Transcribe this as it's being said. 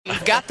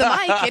You've got the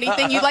mic.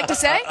 Anything you'd like to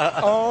say?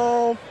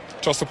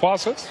 Just the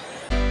process.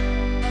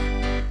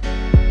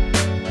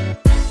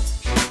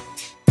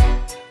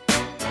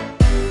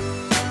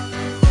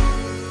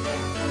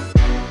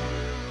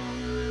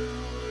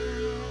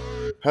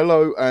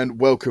 Hello and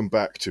welcome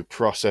back to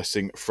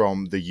Processing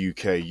from the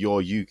UK,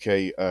 your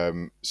UK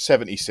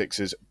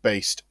 76ers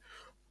based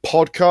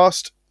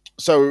podcast.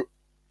 So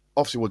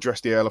obviously we'll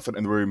address the elephant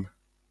in the room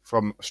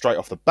from straight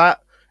off the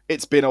bat.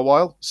 It's been a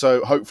while,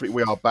 so hopefully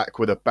we are back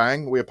with a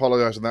bang. We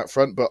apologise on that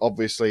front, but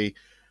obviously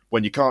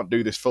when you can't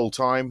do this full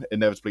time,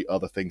 inevitably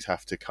other things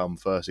have to come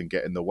first and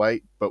get in the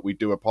way, but we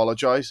do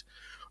apologise.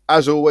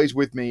 As always,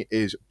 with me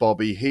is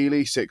Bobby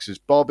Healy, Sixers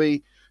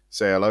Bobby.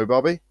 Say hello,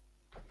 Bobby.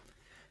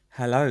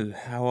 Hello,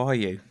 how are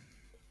you?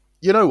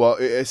 You know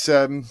what? It's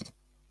been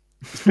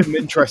an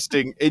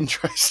interesting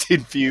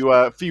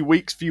few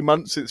weeks, few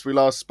months since we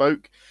last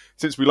spoke.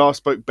 Since we last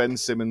spoke, Ben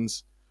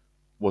Simmons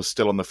was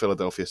still on the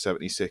Philadelphia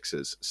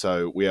 76ers,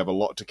 so we have a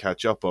lot to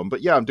catch up on.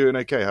 But yeah, I'm doing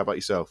okay. How about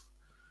yourself?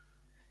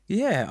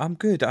 Yeah, I'm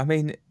good. I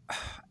mean,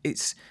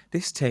 it's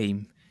this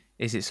team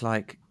it's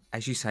like,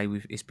 as you say,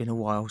 it's been a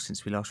while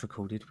since we last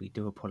recorded. We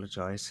do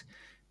apologise,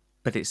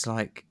 but it's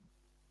like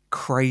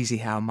crazy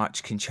how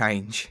much can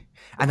change.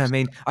 And I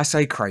mean, I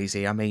say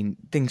crazy. I mean,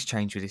 things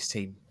change with this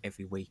team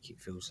every week.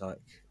 It feels like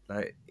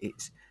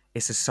it's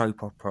a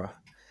soap opera.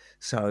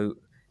 So,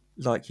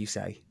 like you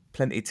say,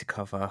 plenty to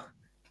cover.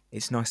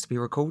 It's nice to be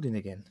recording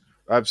again.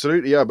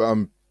 Absolutely, yeah. But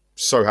I'm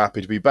so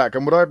happy to be back.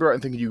 And would I be right in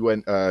thinking you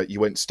went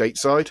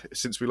stateside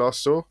since we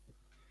last saw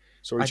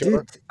each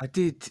other? I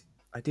did.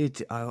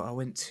 I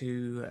went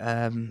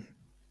to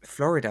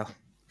Florida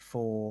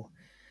for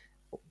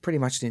pretty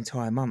much the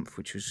entire month,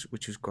 which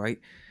was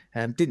great.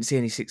 Didn't see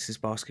any Sixers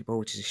basketball,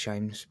 which is a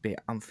shame. It's a bit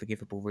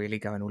unforgivable, really,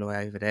 going all the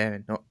way over there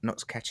and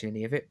not catching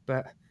any of it.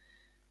 But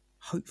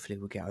hopefully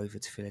we'll get over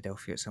to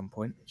Philadelphia at some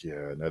point.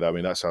 Yeah, no, I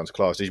mean, that sounds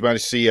class. Did you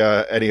manage to see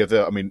any of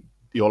the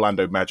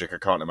Orlando Magic? I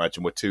can't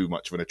imagine were too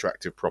much of an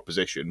attractive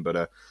proposition,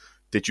 but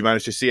did you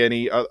manage to see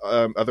any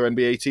other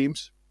NBA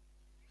teams?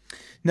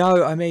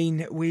 No, I mean,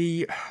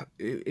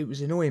 it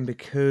was annoying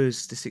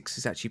because the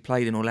Sixers actually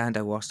played in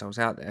Orlando whilst I was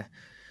out there.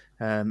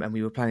 And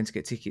we were planning to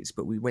get tickets,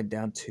 but we went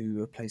down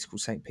to a place called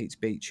St. Pete's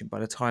Beach. And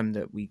by the time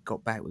that we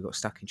got back, we got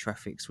stuck in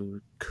traffic, so we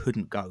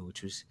couldn't go,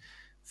 which was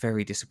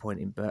very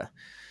disappointing. But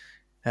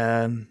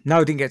no,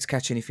 I didn't get to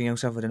catch anything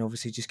else other than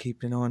obviously just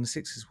keeping an eye on the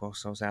Sixers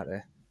whilst I was out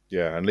there.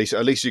 Yeah, at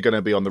least you're going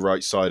to be on the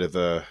right side of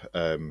the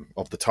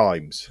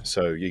times,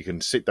 so you can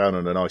sit down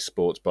in a nice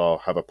sports bar,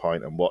 have a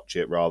pint, and watch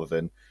it rather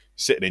than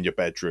sitting in your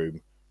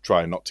bedroom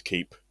trying not to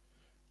keep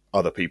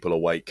other people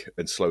awake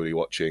and slowly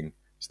watching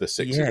the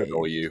Sixers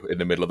annoy you in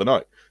the middle of the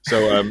night.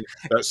 So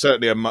that's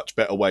certainly a much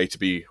better way to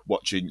be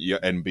watching your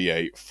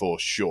NBA for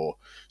sure.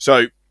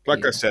 So,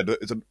 like I said,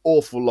 there's an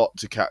awful lot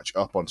to catch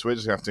up on, so we're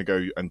just going to have to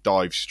go and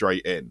dive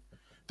straight in.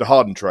 The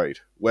Harden trade.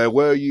 Where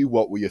were you?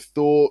 What were your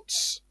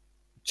thoughts?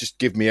 Just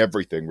give me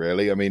everything,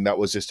 really. I mean, that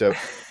was just a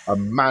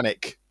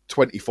manic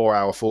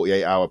 24-hour,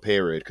 48-hour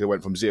period because it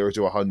went from 0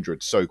 to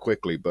 100 so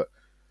quickly, but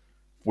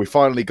we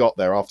finally got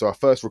there after our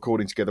first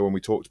recording together when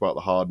we talked about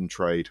the Harden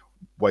trade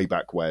way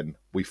back when.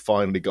 We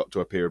finally got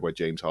to a period where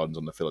James Harden's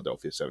on the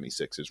Philadelphia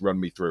 76ers. Run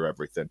me through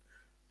everything.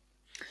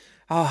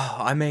 Oh,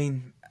 I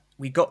mean,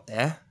 we got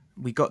there.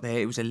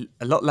 It was a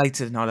lot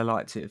later than I'd have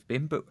liked it to have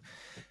been, but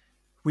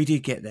we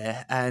did get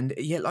there. And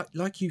yeah,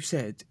 like you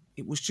said,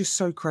 it was just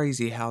so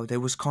crazy how there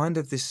was kind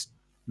of this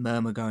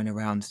murmur going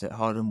around that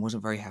Harden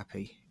wasn't very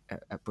happy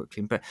at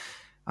Brooklyn. But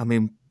I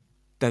mean,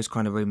 those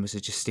kind of rumours are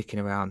just sticking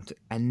around.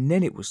 And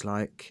then it was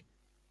like,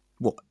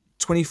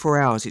 24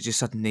 hours, it just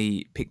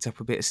suddenly picked up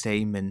a bit of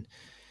steam. And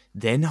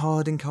then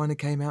Harden kind of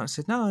came out and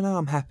said, no,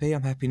 I'm happy.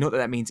 Not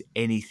that means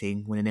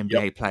anything when an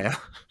NBA player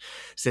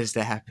says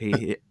they're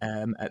happy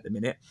at the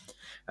minute.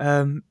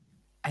 And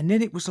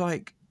then it was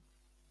like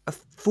a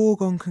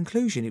foregone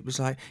conclusion. It was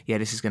like, yeah,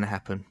 this is going to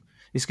happen.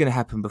 It's going to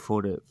happen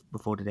before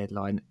the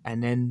deadline.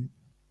 And then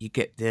you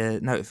get the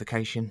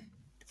notification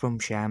from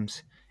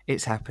Shams.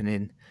 It's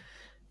happening.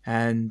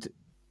 And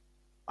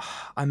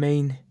I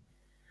mean,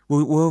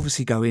 we'll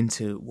obviously go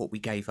into what we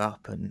gave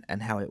up and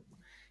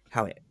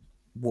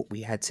what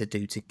we had to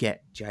do to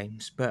get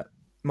James. But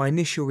my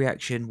initial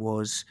reaction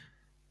was,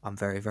 I'm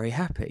very, very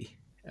happy.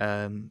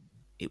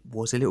 It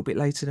was a little bit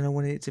later than I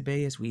wanted it to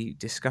be, as we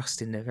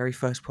discussed in the very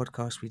first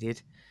podcast we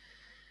did.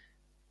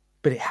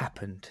 But it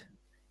happened.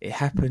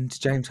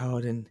 James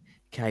Harden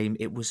came.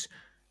 It was,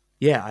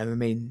 I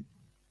mean,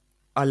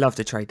 I love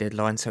the trade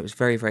deadline, so it was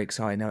very, very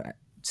exciting. To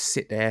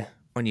sit there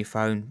on your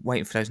phone,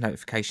 waiting for those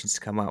notifications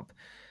to come up.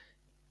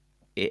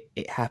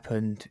 It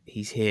happened.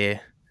 He's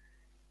here.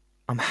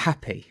 I'm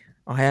happy.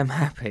 I am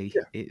happy.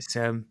 Yeah. It's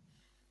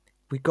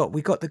we got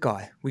the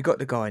guy. We got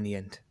the guy in the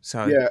end.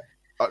 So yeah,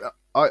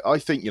 I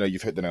think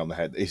you've hit the nail on the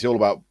head. It's all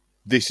about,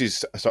 this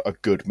is a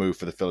good move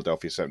for the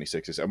Philadelphia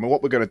 76ers. I mean,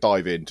 what we're going to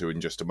dive into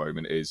in just a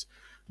moment is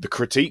the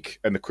critique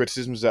and the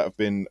criticisms that have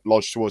been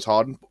lodged towards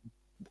Harden.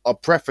 I'll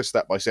preface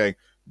that by saying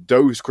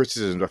those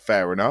criticisms are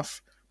fair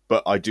enough,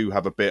 but I do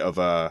have a bit of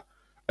a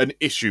an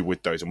issue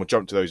with those, and we'll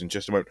jump to those in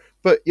just a moment.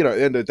 But at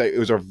the end of the day, it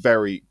was a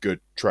very good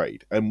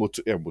trade, and we'll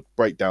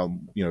break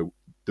down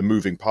the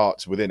moving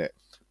parts within it.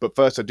 But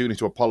first, I do need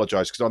to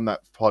apologise because on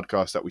that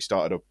podcast that we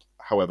started up,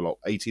 however long,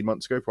 18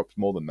 months ago, probably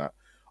more than that,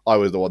 I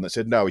was the one that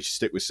said no, we should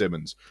stick with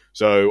Simmons.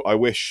 So I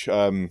wish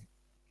to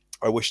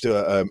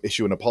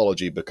issue an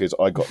apology because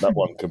I got that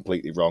one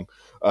completely wrong.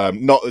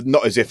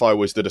 Not as if I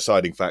was the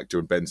deciding factor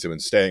in Ben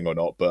Simmons staying or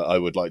not, but I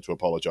would like to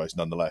apologise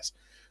nonetheless.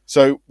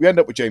 So we end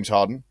up with James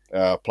Harden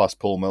plus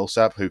Paul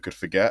Millsap, who could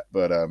forget,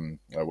 but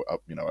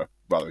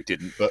rather he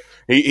didn't, but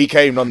he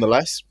came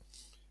nonetheless.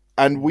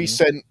 And we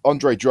sent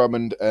Andre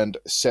Drummond and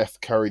Seth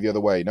Curry the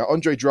other way. Now,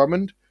 Andre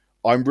Drummond,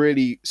 I'm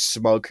really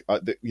smug. I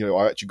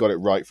actually got it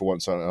right for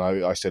once, and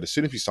I said as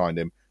soon as we signed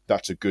him,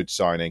 that's a good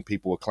signing.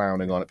 People were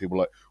clowning on it. People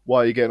were like, why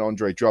are you getting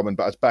Andre Drummond?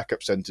 But as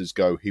backup centers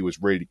go, he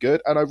was really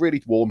good, and I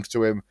really warmed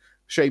to him.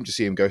 Shame to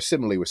see him go.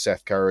 Similarly with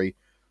Seth Curry.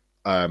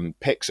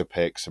 Picks are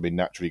picks. I mean,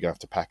 naturally, you're going to have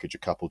to package a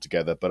couple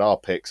together, but our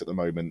picks at the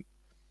moment,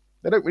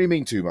 they don't really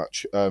mean too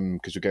much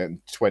because we're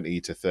getting 20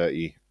 to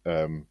 30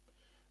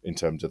 in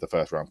terms of the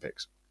first round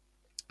picks.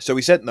 So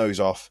we sent those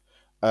off,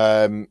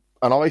 and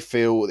I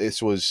feel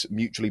this was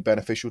mutually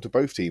beneficial to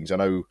both teams. I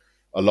know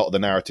a lot of the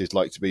narratives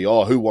like to be,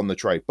 who won the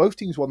trade? Both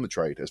teams won the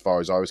trade, as far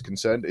as I was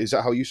concerned. Is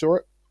that how you saw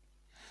it?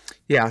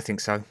 Yeah, I think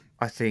so.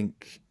 I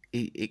think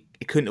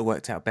it couldn't have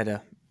worked out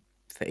better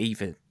for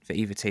either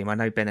team. I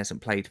know Ben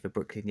hasn't played for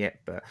Brooklyn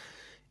yet, but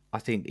I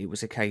think it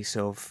was a case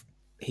of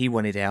he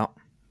wanted out.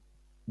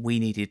 We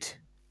needed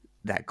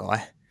that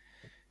guy.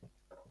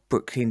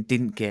 Brooklyn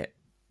didn't get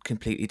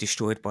completely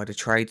destroyed by the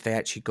trade. They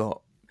actually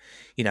got,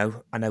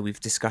 I know we've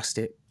discussed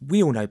it.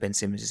 We all know Ben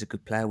Simmons is a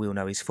good player. We all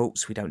know his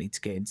faults. We don't need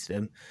to get into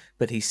them.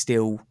 But he's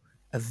still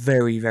a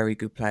very, very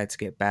good player to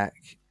get back.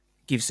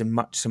 Gives them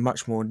some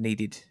much more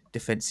needed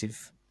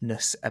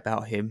defensiveness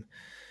about him.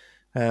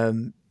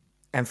 And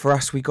for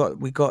us, we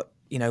got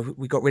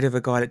rid of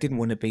a guy that didn't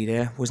want to be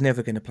there, was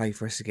never going to play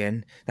for us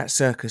again. That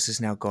circus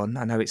is now gone.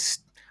 I know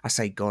I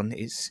say gone.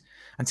 It's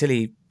until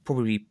he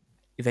probably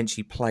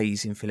eventually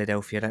plays in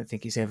Philadelphia. I don't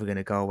think it's ever going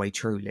to go away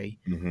truly.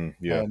 Mm-hmm,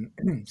 yeah.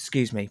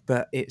 Excuse me,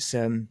 but it's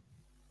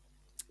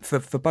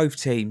for both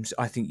teams.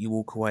 I think you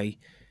walk away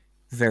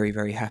very,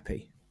 very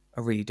happy.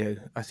 I really do.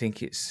 I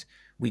think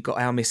we got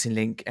our missing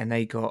link, and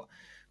they got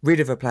rid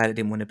of a player that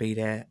didn't want to be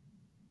there,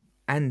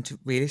 and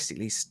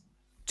realistically,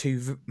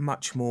 two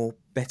much more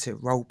better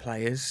role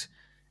players,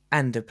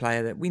 and a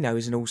player that we know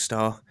is an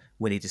all-star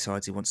when he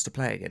decides he wants to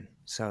play again.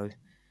 So,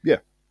 yeah,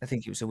 I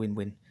think it was a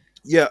win-win.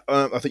 Yeah,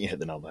 I think you hit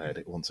the nail on the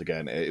head once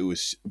again. It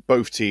was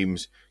both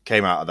teams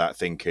came out of that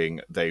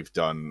thinking they've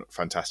done a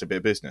fantastic bit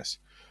of business.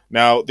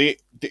 Now, the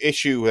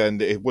issue, and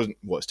it wasn't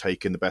what's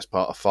taken the best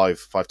part of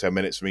 5-10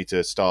 minutes for me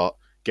to start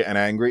getting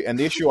angry. And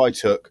the issue I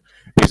took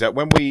is that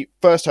when we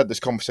first had this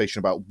conversation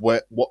about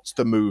what's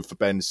the move for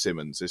Ben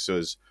Simmons, this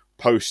was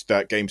post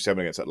that Game 7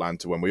 against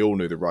Atlanta when we all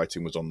knew the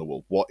writing was on the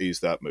wall. What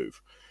is that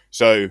move?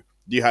 So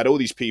you had all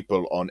these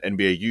people on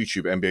NBA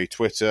YouTube, NBA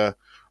Twitter,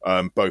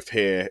 both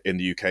here in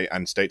the UK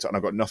and States, and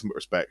I've got nothing but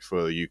respect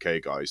for the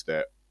UK guys.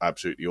 They're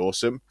absolutely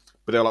awesome.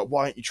 But they're like,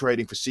 why aren't you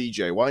trading for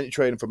CJ? Why aren't you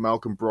trading for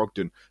Malcolm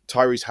Brogdon,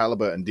 Tyrese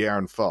Halliburton,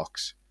 De'Aaron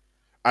Fox?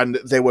 And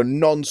they were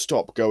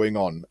non-stop going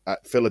on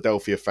at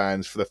Philadelphia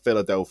fans for the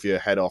Philadelphia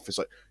head office.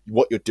 Like,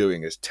 what you're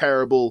doing is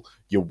terrible.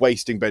 You're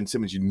wasting Ben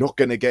Simmons. You're not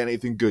going to get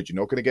anything good. You're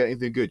not going to get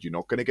anything good. You're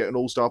not going to get an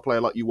all-star player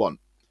like you want.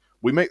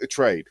 We make the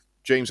trade.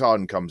 James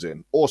Harden comes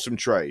in. Awesome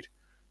trade.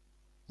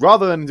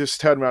 Rather than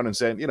just turn around and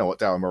saying, you know what,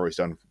 Daryl Morey's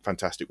done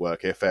fantastic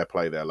work here. Fair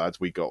play there,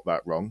 lads. We got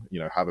that wrong.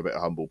 Have a bit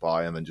of humble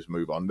pie and then just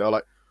move on. They're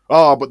like,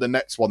 but the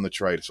Nets won the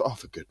trade. So,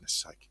 for goodness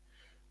sake.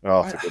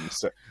 Oh, for goodness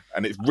sake.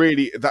 And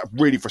that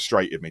really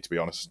frustrated me, to be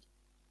honest.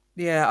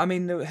 Yeah, I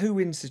mean, the who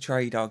wins the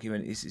trade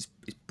argument is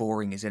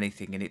boring as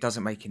anything, and it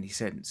doesn't make any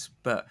sense.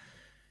 But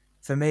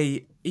for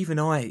me, even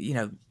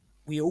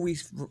we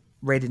always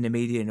read in the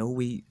media and all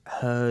we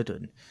heard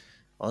and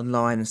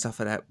online and stuff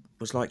like that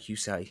was, like you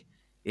say,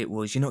 it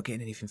was, you're not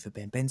getting anything for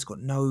Ben. Ben's got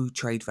no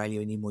trade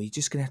value anymore. You're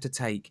just going to have to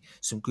take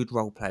some good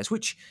role players,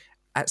 which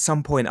at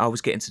some point I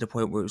was getting to the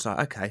point where it was like,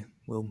 okay,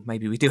 well,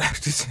 maybe we do have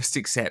to just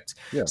accept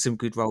some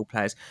good role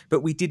players.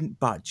 But we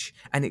didn't budge,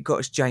 and it got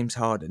us James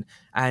Harden.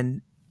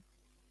 And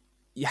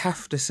you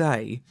have to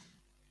say,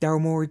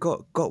 Daryl Morey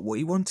got what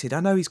he wanted. I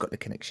know he's got the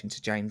connection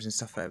to James and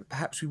stuff like that.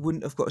 Perhaps we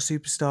wouldn't have got a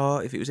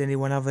superstar if it was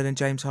anyone other than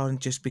James Harden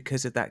just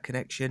because of that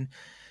connection.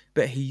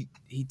 But he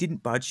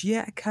didn't budge.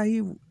 Yeah,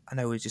 okay, I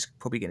know we're just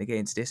probably going to get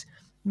into this.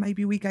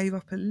 Maybe we gave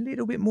up a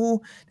little bit more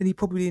than he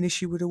probably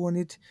initially would have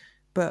wanted.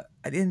 But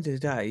at the end of the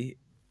day,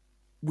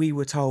 we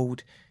were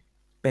told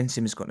Ben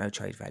Simmons got no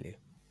trade value.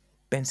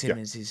 Ben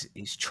Simmons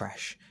is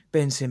trash.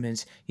 Ben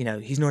Simmons,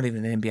 he's not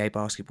even an NBA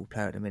basketball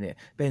player at the minute.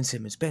 Ben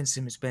Simmons.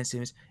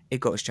 It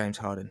got us James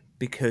Harden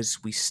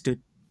because we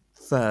stood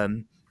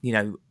firm.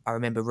 I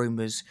remember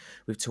rumours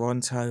with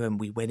Toronto and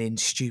we went in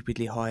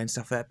stupidly high and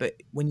stuff like that. But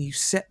when you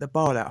set the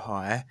bar that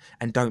high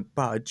and don't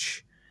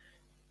budge,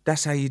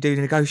 that's how you do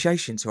the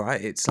negotiations, right?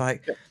 It's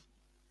like,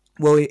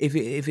 well, if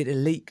it had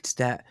leaked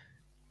that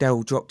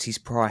Dell dropped his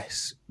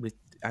price with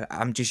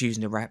I'm just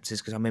using the Raptors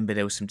because I remember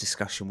there was some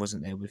discussion,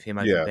 wasn't there, with him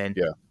over Yeah, Ben.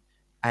 yeah.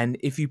 And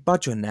if you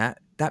budge on that,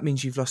 that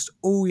means you've lost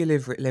all your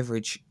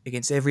leverage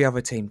against every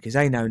other team because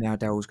they know now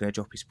Daryl's going to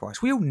drop his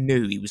price. We all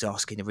knew he was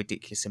asking a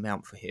ridiculous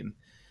amount for him.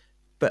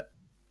 But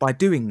by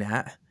doing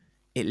that,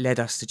 it led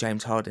us to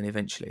James Harden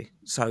eventually.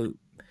 So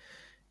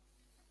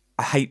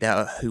I hate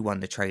that who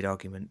won the trade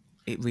argument.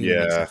 It really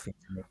means nothing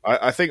to me.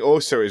 I think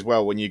also as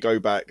well, when you go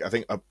back, I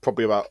think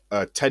probably about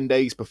 10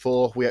 days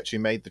before we actually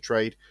made the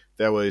trade,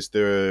 there was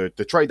the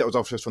trade that was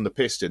offered us from the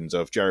Pistons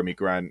of Jeremy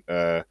Grant,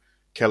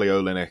 Kelly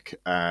Olynyk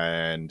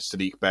and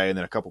Sadiq Bey, and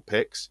then a couple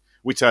picks.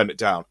 We turned it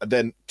down, and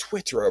then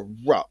Twitter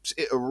erupts.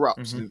 It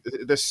erupts.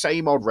 Mm-hmm. The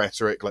same old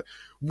rhetoric, like,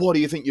 what do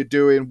you think you're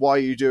doing? Why are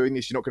you doing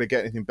this? You're not going to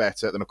get anything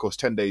better. Then, of course,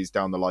 10 days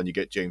down the line, you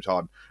get James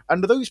Harden.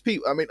 And those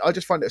people, I mean, I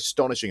just find it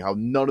astonishing how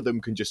none of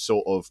them can just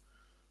sort of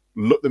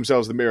look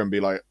themselves in the mirror and be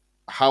like,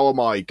 how am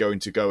I going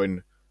to go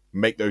and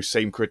make those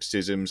same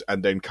criticisms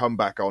and then come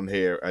back on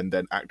here and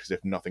then act as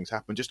if nothing's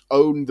happened? Just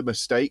own the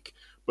mistake.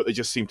 But they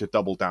just seem to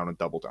double down and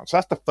double down. So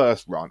that's the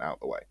first rant out of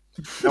the way.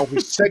 Now, if we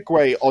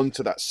segue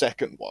onto that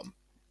second one,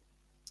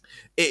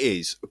 it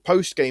is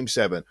post Game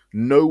 7.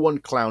 No one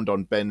clowned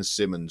on Ben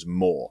Simmons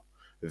more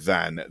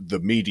than the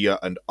media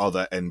and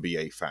other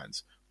NBA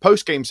fans.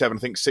 Post Game 7, I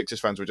think Sixers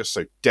fans were just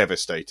so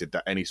devastated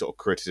that any sort of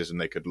criticism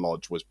they could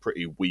lodge was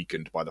pretty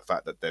weakened by the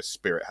fact that their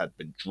spirit had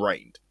been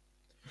drained.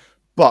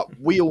 But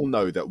we all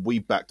know that we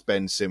backed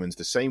Ben Simmons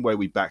the same way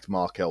we backed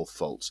Markelle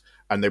Fultz.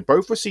 And they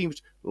both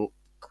received,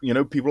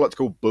 people like to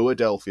call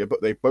Boo-Adelphia,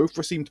 but they both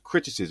received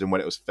criticism when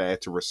it was fair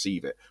to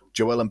receive it.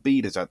 Joel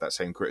Embiid has had that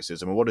same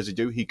criticism. And what does he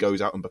do? He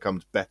goes out and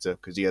becomes better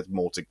because he has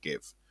more to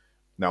give.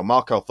 Now,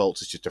 Markelle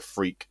Fultz is just a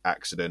freak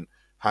accident.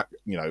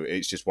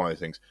 It's just one of the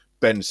things.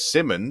 Ben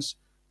Simmons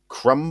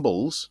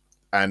crumbles,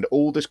 and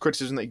all this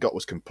criticism that he got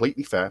was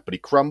completely fair, but he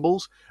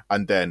crumbles,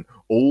 and then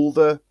all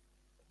the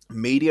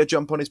media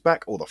jump on his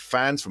back, all the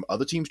fans from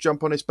other teams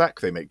jump on his back,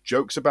 they make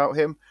jokes about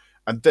him,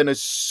 and then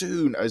as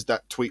soon as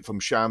that tweet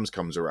from Shams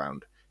comes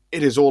around,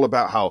 it is all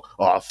about how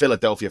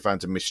Philadelphia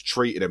fans have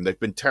mistreated him, they've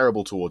been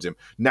terrible towards him,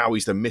 now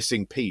he's the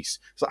missing piece.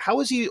 It's like, how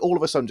has he all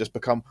of a sudden just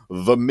become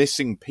the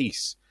missing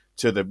piece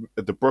to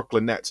the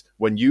Brooklyn Nets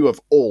when you have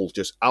all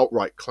just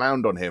outright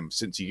clowned on him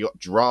since he got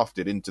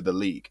drafted into the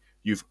league?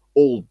 You've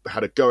all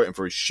had a go at him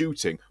for his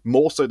shooting,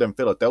 more so than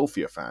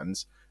Philadelphia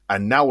fans,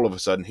 and now all of a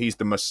sudden he's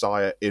the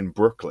messiah in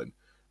Brooklyn.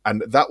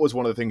 And that was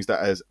one of the things that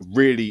has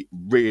really,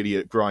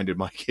 really grinded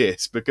my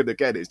gears. Because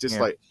again, it's just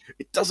like,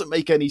 it doesn't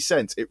make any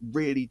sense. It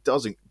really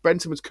doesn't. Ben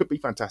Simmons could be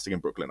fantastic in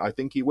Brooklyn. I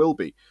think he will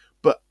be.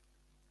 But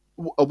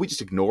are we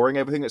just ignoring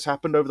everything that's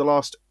happened over the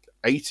last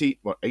 18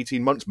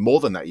 months? More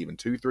than that, even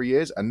 2-3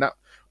 years. And that,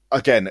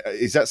 again,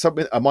 is that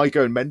something, am I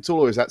going mental,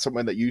 or is that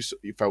something that you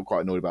felt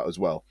quite annoyed about as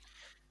well?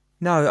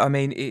 No, I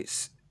mean,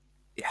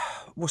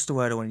 what's the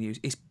word I want to use?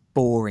 It's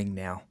boring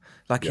now.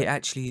 It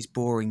actually is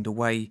boring the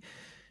way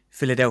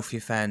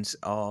Philadelphia fans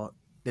are,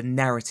 the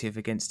narrative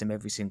against them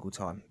every single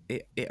time.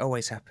 It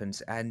always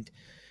happens. And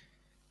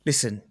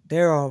listen,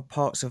 there are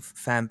parts of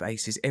fan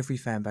bases, every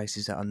fan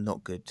bases, that are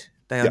not good.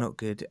 They are not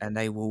good, and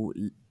they will,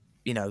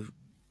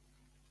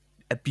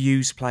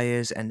 abuse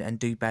players and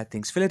do bad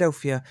things.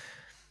 Philadelphia,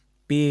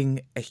 being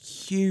a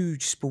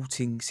huge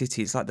sporting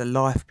city, it's like the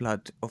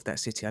lifeblood of that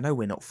city. I know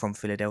we're not from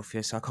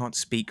Philadelphia, so I can't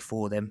speak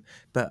for them,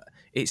 but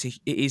it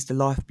is the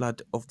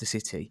lifeblood of the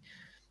city.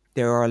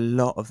 There are a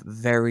lot of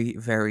very,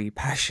 very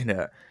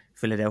passionate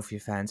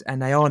Philadelphia fans,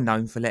 and they are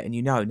known for letting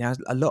you know. Now,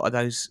 a lot of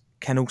those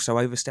can also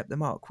overstep the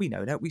mark. We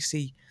know that. We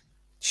see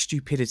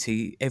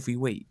stupidity every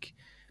week,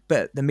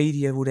 but the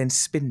media will then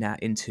spin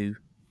that into,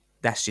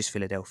 that's just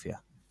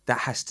Philadelphia.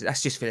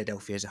 That's just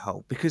Philadelphia as a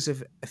whole, because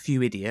of a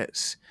few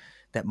idiots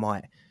that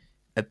might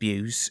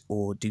abuse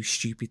or do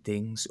stupid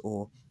things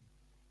or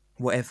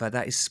whatever.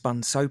 That is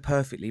spun so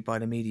perfectly by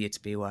the media to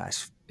be, well,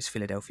 it's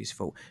Philadelphia's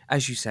fault.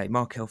 As you say,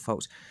 Markelle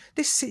Fultz,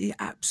 this city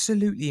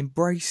absolutely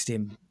embraced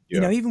him.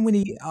 Yeah. Even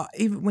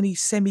when he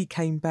semi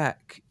came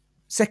back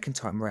second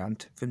time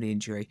round from the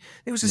injury,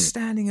 there was a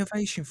standing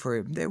ovation for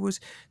him. There was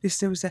this,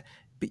 there was that.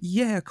 But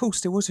yeah, of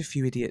course, there was a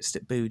few idiots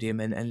that booed him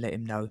and let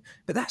him know.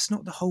 But that's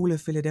not the whole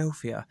of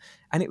Philadelphia.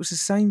 And it was the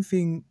same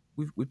thing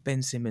with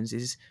Ben Simmons.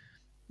 Is,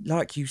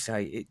 like you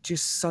say, it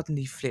just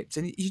suddenly flipped,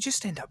 and you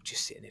just end up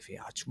just sitting there,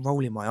 just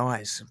rolling my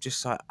eyes. I'm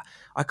just like,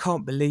 I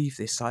can't believe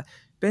this. Like,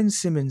 Ben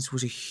Simmons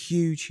was a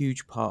huge,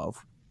 huge part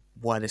of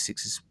why the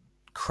Sixers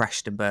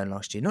crashed and burned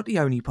last year. Not the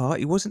only part.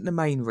 He wasn't the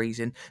main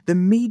reason. The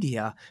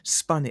media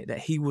spun it that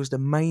he was the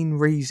main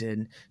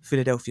reason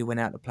Philadelphia went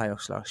out the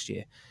playoffs last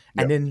year.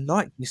 And then,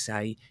 like you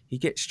say, he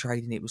gets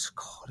traded, and it was,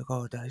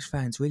 God, those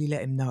fans really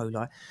let him know,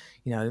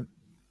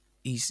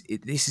 this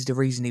is the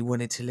reason he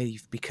wanted to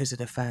leave, because of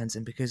the fans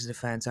and because of the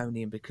fans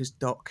only, and because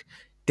Doc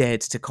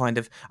dared to kind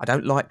of, I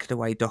don't like the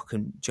way Doc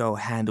and Joel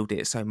handled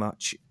it so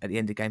much at the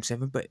end of Game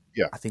 7, but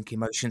I think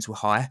emotions were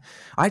high.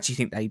 I actually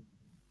think they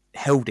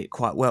held it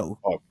quite well.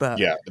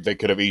 But they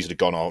could have easily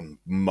gone on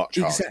much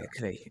harder.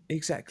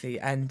 Exactly.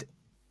 And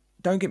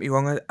don't get me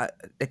wrong,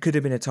 there could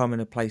have been a time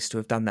and a place to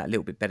have done that a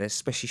little bit better,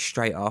 especially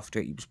straight after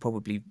it. He was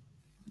probably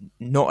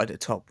not at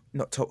the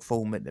not top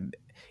form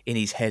in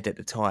his head at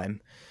the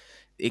time.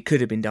 It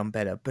could have been done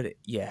better, but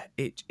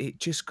it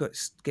just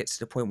gets to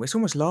the point where it's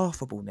almost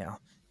laughable now.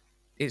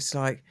 It's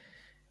like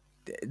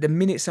the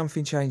minute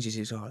something changes,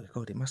 it's oh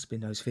god, it must have been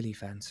those Philly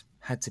fans.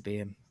 Had to be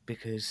them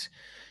because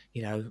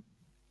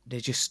they're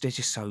just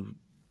so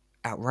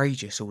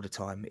outrageous all the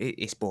time.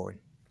 It's boring.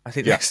 I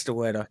think that's the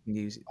word I can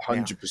use.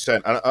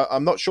 100%. And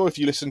I'm not sure if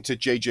you listened to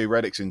JJ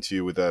Redick's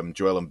interview with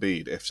Joel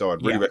Embiid. If so,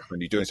 I'd really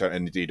recommend you doing so,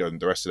 and indeed on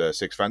the rest of the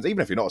Sixers fans,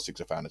 even if you're not a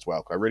Sixers fan as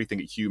well. I really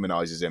think it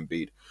humanizes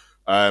Embiid.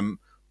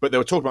 But they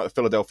were talking about the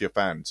Philadelphia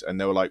fans, and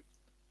they were like,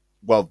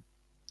 well,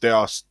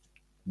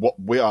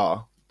 we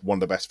are one of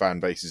the best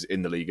fan bases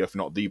in the league, if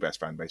not the best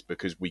fan base,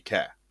 because we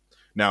care.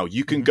 Now,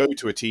 you can go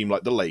to a team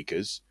like the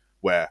Lakers,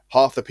 where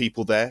half the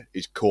people there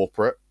is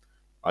corporate.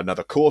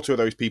 Another quarter of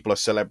those people are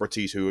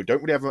celebrities who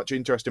don't really have much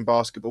interest in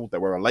basketball. They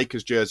wear a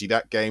Lakers jersey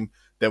that game.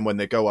 Then when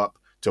they go up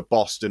to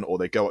Boston or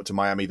they go up to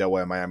Miami, they'll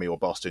wear a Miami or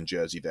Boston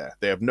jersey there.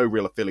 They have no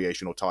real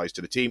affiliation or ties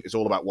to the team. It's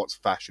all about what's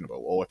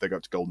fashionable. Or if they go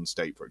up to Golden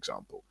State, for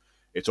example,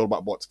 it's all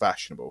about what's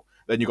fashionable.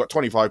 Then you've got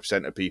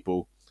 25% of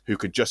people who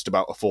could just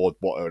about afford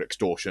what are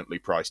extortionately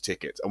priced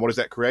tickets. And what does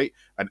that create?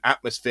 An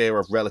atmosphere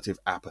of relative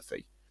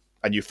apathy.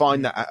 And you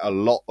find that at a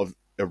lot of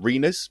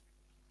arenas.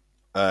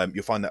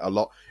 You'll find that a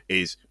lot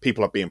is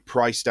people are being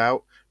priced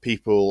out.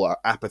 People are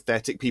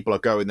apathetic. People are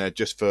going there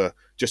just so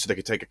they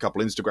could take a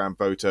couple Instagram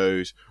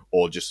photos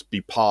or just be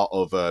part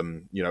of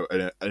an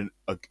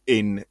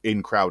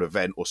in crowd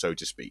event, or so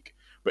to speak.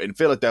 But in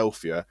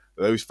Philadelphia,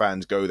 those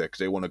fans go there because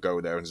they want to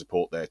go there and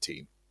support their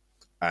team.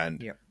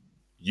 And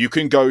you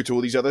can go to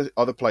all these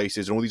other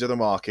places and all these other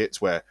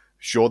markets where,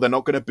 sure, they're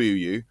not going to boo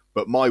you,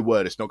 but my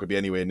word, it's not going to be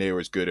anywhere near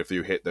as good if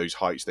you hit those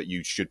heights that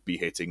you should be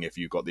hitting if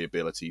you've got the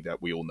ability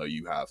that we all know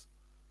you have.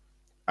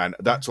 And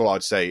that's all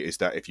I'd say is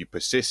that if you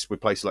persist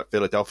with places like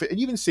Philadelphia, and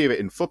you even see it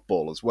in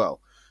football as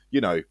well,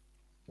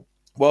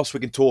 whilst we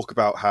can talk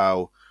about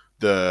how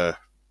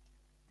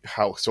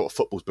sort of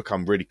football's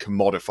become really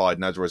commodified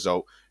and as a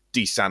result,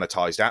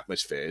 desanitized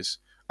atmospheres,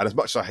 and as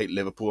much as I hate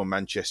Liverpool and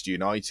Manchester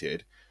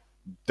United,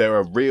 there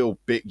are real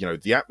big,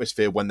 the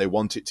atmosphere when they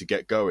want it to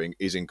get going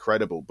is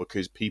incredible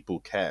because people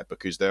care,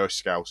 because there are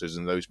Scousers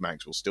and those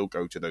Mags will still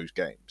go to those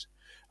games.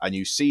 And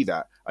you see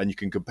that, and you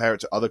can compare it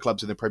to other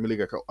clubs in the Premier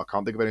League. I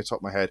can't think of any off the top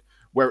of my head,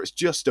 where it's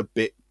just a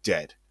bit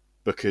dead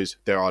because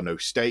there are no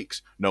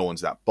stakes, no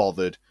one's that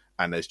bothered,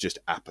 and there's just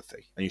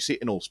apathy. And you see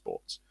it in all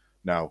sports.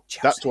 Now,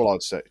 Chelsea. That's all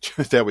I'd say.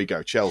 There we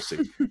go,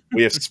 Chelsea.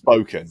 We have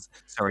spoken.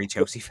 Sorry,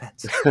 Chelsea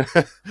fans.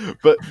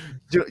 But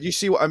you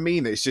see what I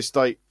mean? It's just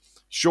like,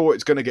 sure,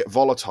 it's going to get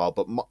volatile,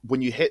 but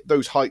when you hit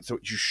those heights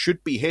that you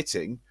should be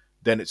hitting,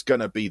 then it's going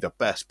to be the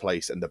best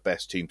place and the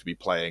best team to be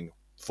playing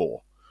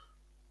for.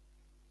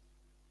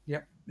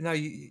 Yeah, no,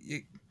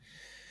 you're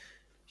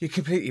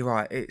completely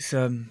right. It's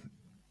it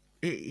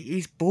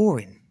is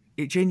boring.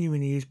 It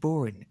genuinely is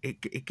boring.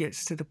 It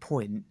gets to the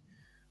point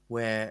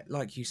where,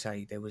 like you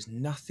say, there was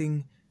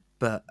nothing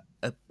but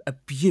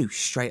abuse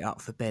straight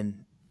up for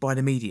Ben by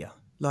the media,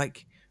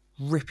 like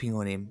ripping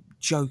on him,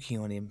 joking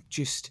on him,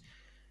 just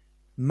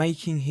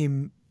making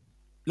him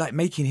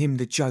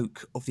the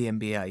joke of the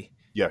NBA.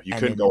 Yeah, you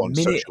couldn't go on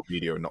social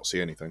media and not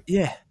see anything.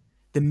 Yeah,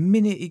 the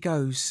minute he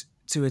goes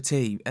to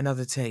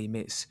another team,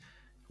 it's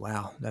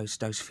wow,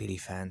 those Philly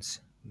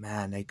fans,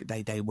 man,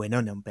 they went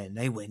on Ben,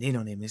 they went in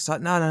on him. It's like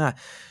no. I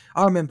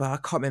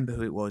can't remember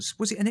who it was.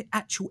 Was it an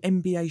actual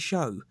NBA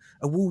show,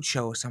 award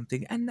show or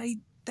something? And they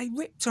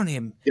ripped on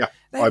him. Yeah,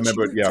 I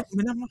remember it. Yeah,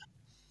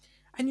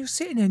 and you're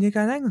sitting there and you're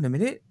going, hang on a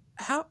minute,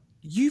 how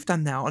you've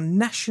done that on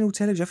national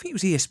television? I think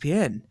it was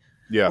ESPN,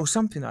 or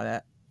something like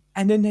that.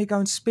 And then they go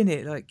and spin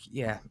it like,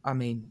 yeah. I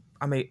mean,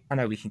 I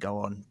know we can go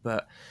on,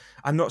 but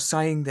I'm not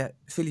saying that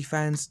Philly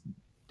fans.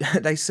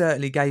 They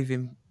certainly gave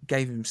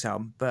him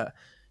some, but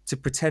to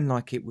pretend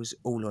like it was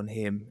all on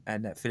him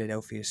and that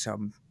Philadelphia is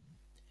some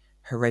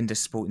horrendous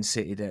sporting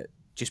city that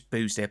just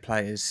boos their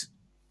players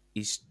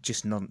is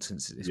just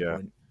nonsense at this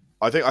point.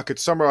 I think I could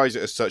summarise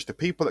it as such. The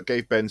people that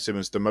gave Ben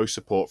Simmons the most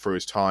support through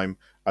his time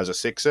as a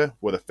Sixer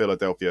were the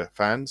Philadelphia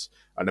fans,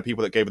 and the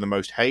people that gave him the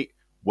most hate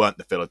weren't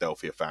the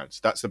Philadelphia fans.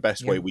 That's the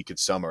best way we could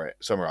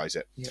summarise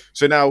it. Yeah.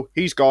 So now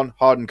he's gone,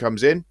 Harden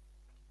comes in.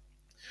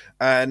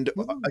 And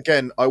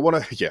again, I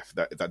want to,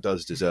 that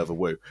does deserve a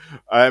woo.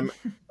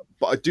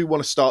 But I do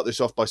want to start this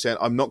off by saying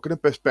I'm not going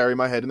to bury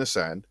my head in the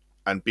sand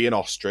and be an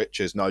ostrich,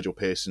 as Nigel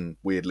Pearson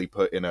weirdly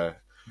put in a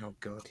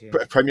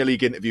Premier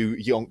League interview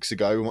yonks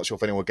ago. I'm not sure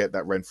if anyone will get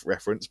that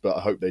reference, but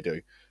I hope they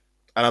do.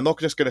 And I'm not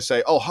just going to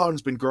say, oh,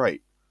 Harden's been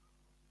great.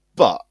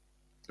 But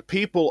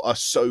people are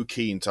so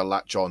keen to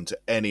latch on to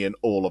any and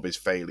all of his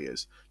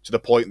failures to the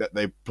point that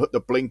they put the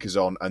blinkers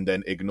on and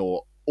then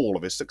ignore all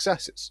of his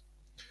successes.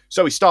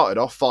 So he started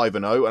off 5-0,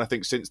 and I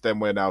think since then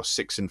we're now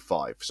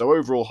 6-5. So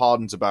overall,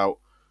 Harden's about,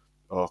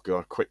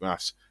 quick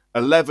maths,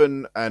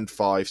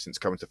 11-5 since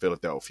coming to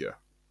Philadelphia,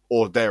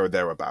 or there or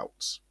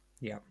thereabouts.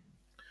 Yeah.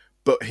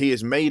 But he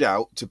is made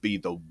out to be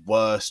the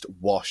worst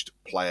washed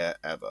player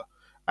ever,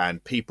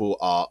 and people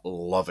are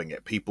loving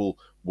it. People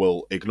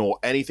will ignore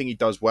anything he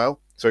does well,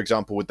 So,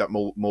 example, with that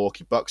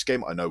Milwaukee Bucks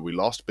game, I know we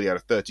lost, but he had a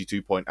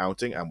 32-point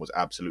outing and was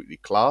absolutely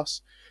class.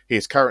 He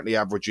is currently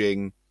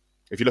averaging,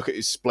 if you look at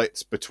his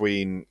splits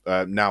between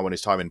now and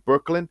his time in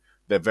Brooklyn,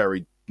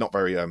 they're not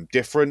very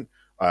different.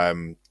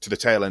 To the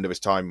tail end of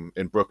his time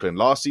in Brooklyn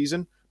last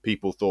season,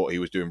 people thought he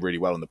was doing really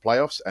well in the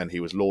playoffs, and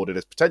he was lauded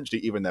as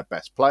potentially even their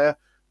best player.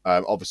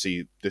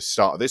 Obviously, the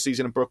start of this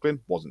season in Brooklyn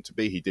wasn't to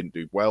be. He didn't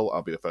do well,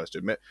 I'll be the first to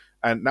admit.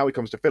 And now he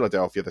comes to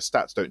Philadelphia. The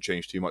stats don't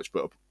change too much,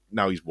 but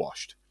now he's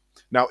washed.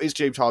 Now, is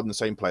James Harden the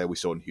same player we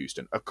saw in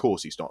Houston? Of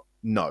course he's not.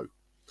 No.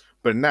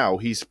 But now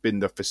he's been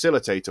the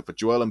facilitator for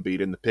Joel Embiid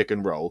in the pick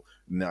and roll.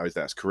 Now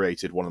that's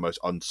created one of the most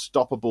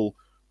unstoppable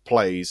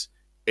plays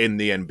in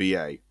the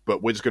NBA.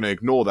 But we're just going to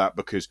ignore that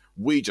because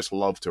we just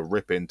love to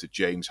rip into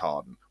James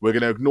Harden. We're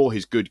going to ignore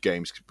his good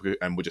games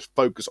and we'll just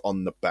focus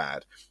on the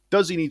bad.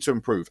 Does he need to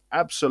improve?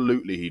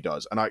 Absolutely he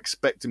does. And I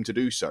expect him to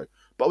do so.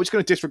 But we're just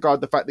going to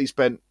disregard the fact that he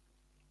spent,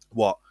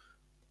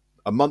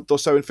 a month or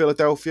so in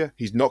Philadelphia.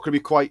 He's not going to be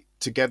quite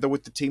together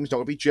with the team. He's not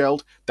going to be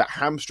gelled. That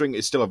hamstring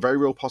is still a very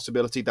real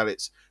possibility that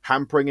it's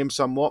hampering him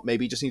somewhat.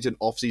 Maybe he just needs an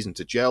off-season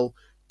to gel,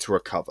 to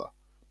recover.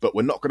 But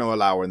we're not going to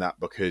allow him that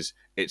because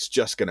it's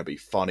just going to be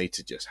funny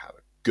to just have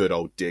a good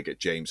old dig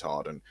at James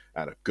Harden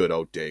and a good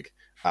old dig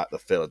at the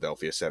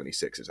Philadelphia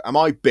 76ers. Am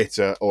I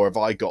bitter or have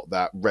I got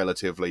that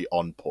relatively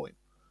on point?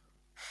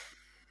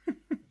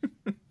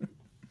 Why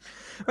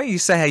don't you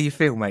say how you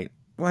feel, mate?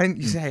 Why don't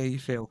you say how you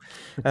feel?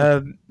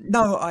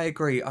 No, I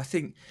agree. I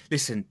think,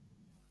 listen,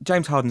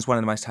 James Harden's one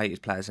of the most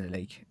hated players in the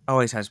league.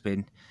 Always has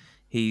been.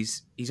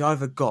 He's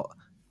either got,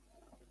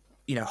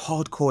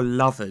 hardcore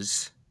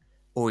lovers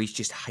or he's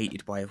just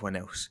hated by everyone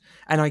else.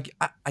 And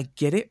I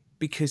get it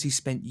because he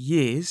spent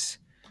years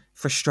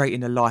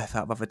frustrating the life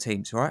out of other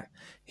teams, right?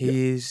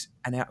 He is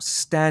an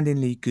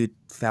outstandingly good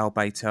foul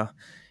baiter.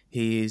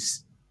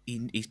 He's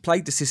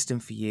played the system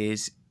for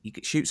years. He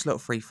shoots a lot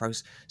of free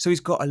throws. So he's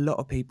got a lot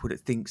of people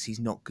that thinks he's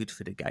not good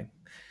for the game.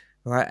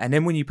 Right. And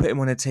then when you put him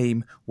on a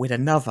team with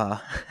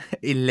another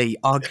elite,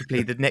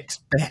 arguably the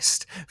next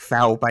best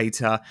foul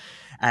baiter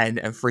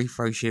and free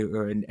throw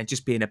shooter and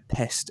just being a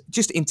pest,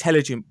 just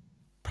intelligent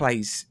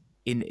plays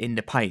in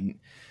the paint,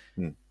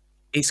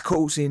 it's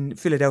causing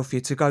Philadelphia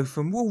to go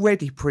from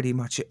already pretty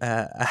much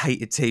a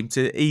hated team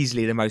to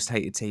easily the most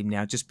hated team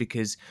now, just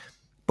because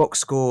box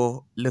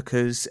score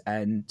lookers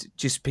and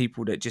just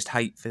people that just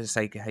hate for the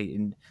sake of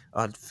hating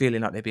are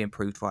feeling like they're being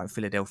proved right.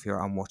 Philadelphia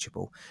are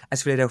unwatchable.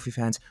 As Philadelphia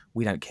fans,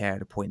 we don't care how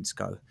the points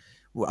go.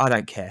 Well, I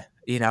don't care.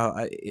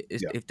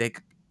 If they,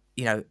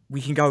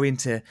 we can go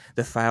into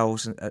the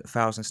fouls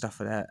and stuff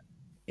like that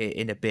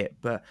in a bit.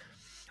 But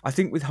I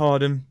think with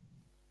Harden,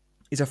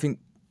 I think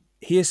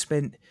he has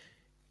spent,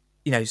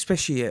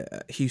 especially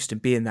at Houston,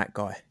 being that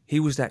guy. He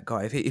was that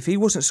guy. If he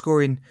wasn't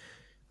scoring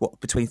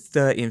between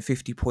 30 and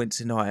 50 points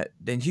a night,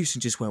 then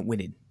Houston just weren't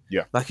winning.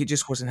 Yeah. Like it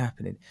just wasn't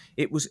happening.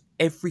 It was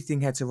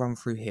everything had to run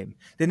through him.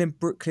 Then in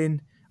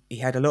Brooklyn, he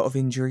had a lot of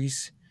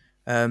injuries,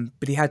 but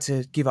he had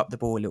to give up the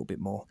ball a little bit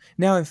more.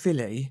 Now in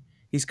Philly,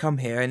 he's come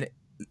here and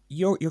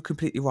you're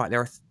completely right.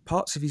 There are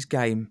parts of his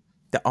game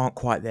that aren't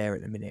quite there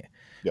at the minute.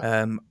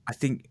 Yeah. I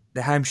think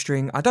the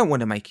hamstring, I don't want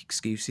to make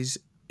excuses.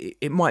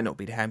 It might not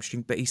be the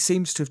hamstring, but he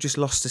seems to have just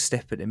lost a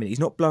step at the minute. He's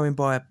not blowing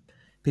by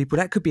people.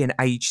 That could be an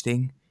age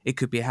thing. It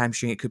could be a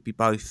hamstring. It could be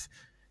both.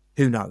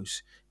 Who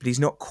knows? But he's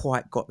not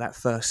quite got that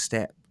first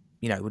step,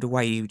 with the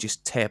way he would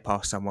just tear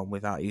past someone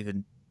without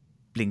even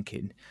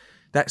blinking.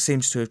 That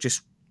seems to have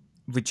just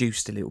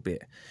reduced a little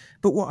bit.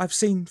 But what I've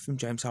seen from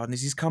James Harden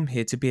is he's come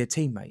here to be a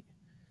teammate.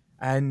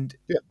 And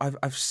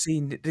I've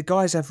seen the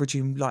guy's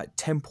averaging like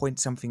 10 point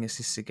something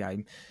assists a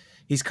game.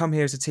 He's come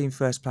here as a team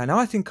first player. Now,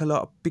 I think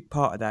a big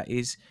part of that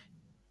is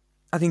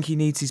I think he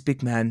needs his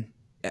big man.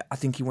 I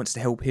think he wants to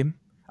help him.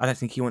 I don't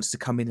think he wants to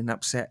come in and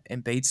upset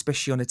Embiid,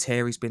 especially on a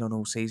tear he's been on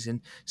all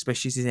season,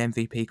 especially as his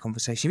MVP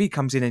conversation. If he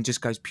comes in and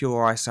just goes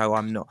pure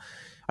ISO,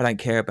 I don't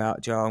care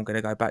about Joe, I'm going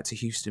to go back to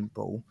Houston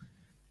ball,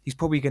 he's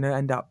probably going to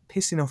end up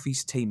pissing off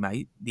his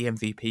teammate, the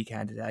MVP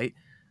candidate,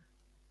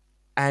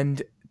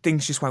 and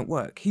things just won't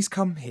work. He's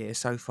come here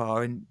so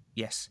far, and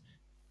yes,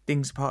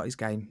 things part of his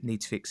game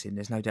needs fixing,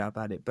 there's no doubt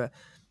about it, but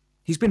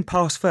he's been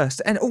pass first,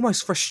 and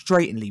almost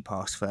frustratingly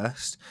pass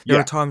first. There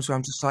are times where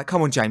I'm just like,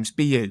 "Come on, James,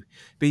 be you."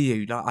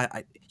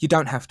 Like, you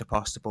don't have to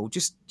pass the ball.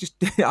 Just,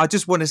 I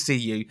just want to see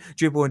you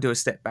dribble and do a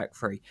step back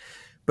three.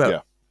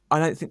 But I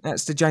don't think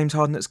that's the James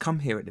Harden that's come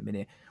here at the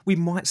minute. We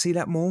might see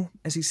that more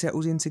as he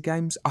settles into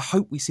games. I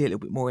hope we see it a little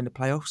bit more in the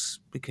playoffs,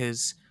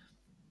 because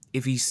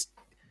if he's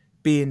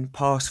being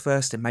pass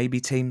first, and maybe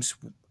teams,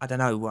 I don't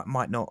know,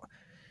 might not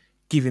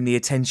give him the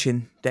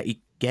attention that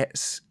he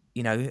gets.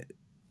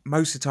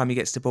 Most of the time he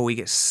gets the ball, he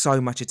gets so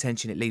much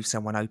attention, it leaves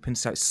someone open.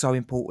 So it's so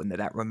important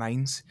that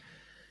remains.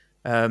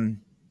 But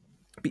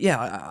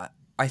yeah,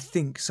 I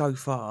think so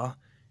far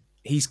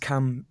he's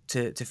come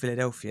to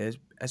Philadelphia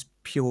as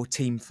pure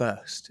team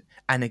first.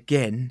 And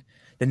again,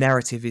 the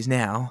narrative is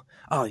now,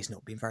 he's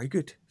not been very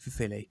good for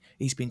Philly.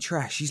 He's been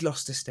trash. He's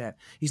lost a step.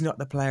 He's not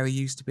the player he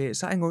used to be.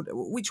 It's like, hang on,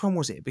 which one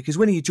was it? Because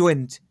when he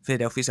joined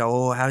Philadelphia, it's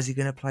how's he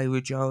going to play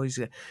with Joe? He's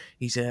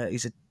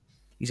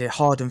He's a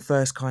Harden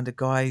first kind of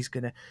guy.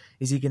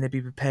 Is he gonna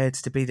be prepared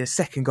to be the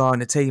second guy on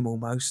the team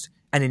almost?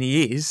 And then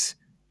he is,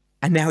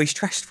 and now he's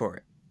trashed for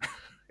it.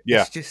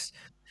 Yeah. It's just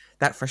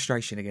that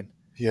frustration again.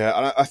 Yeah,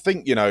 and I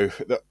think,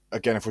 that,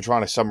 again, if we're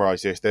trying to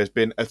summarise this, there's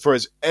been, for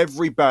as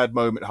every bad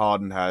moment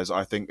Harden has,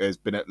 I think there's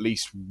been at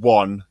least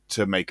one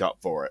to make up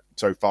for it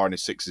so far in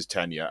his Sixers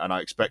tenure, and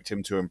I expect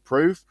him to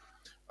improve.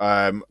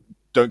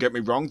 Don't get me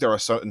wrong, there are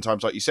certain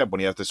times, like you said, when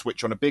he has to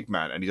switch on a big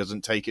man and he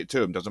doesn't take it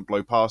to him, doesn't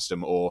blow past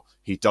him, or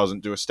he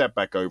doesn't do a step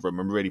back over him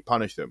and really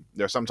punish them.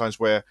 There are some times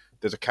where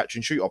there's a catch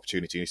and shoot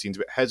opportunity and he seems a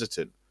bit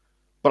hesitant.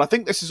 But I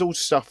think this is all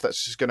stuff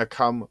that's just going to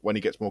come when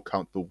he gets more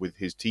comfortable with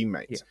his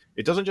teammates. Yeah.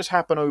 It doesn't just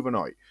happen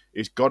overnight.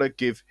 It's got to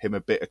give him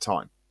a bit of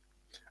time.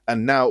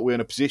 And now we're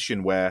in a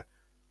position where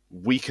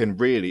we can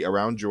really,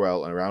 around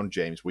Joel and around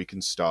James, we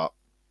can start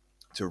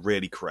to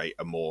really create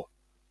a more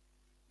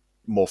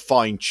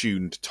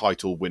fine-tuned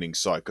title-winning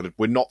side. Because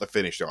we're not the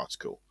finished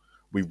article.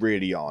 We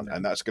really aren't. No.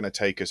 And that's going to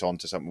take us on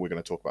to something we're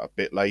going to talk about a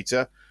bit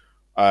later.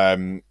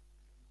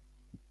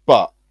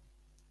 But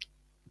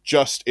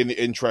just in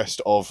the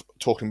interest of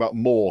talking about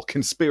more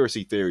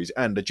conspiracy theories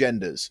and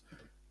agendas,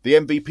 the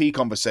MVP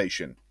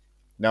conversation.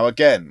 Now,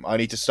 again, I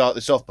need to start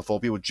this off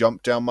before people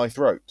jump down my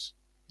throats.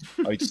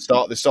 I need to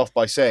start this off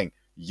by saying,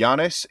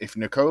 Giannis, if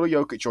Nikola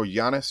Jokic or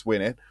Giannis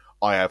win it,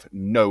 I have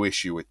no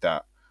issue with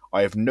that.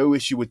 I have no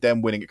issue with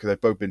them winning it because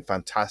they've both been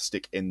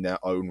fantastic in their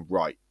own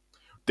right.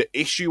 The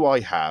issue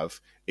I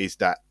have is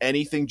that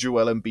anything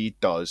Joel Embiid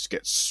does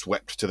gets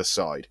swept to the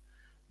side.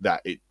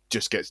 That it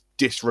just gets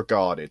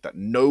disregarded, that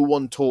no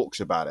one talks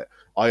about it.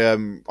 I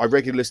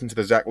regularly listen to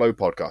the Zach Lowe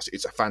podcast.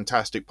 It's a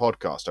fantastic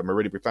podcast. I'm a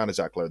really big fan of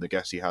Zach Lowe, the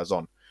guests he has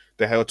on.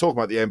 They were talking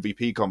about the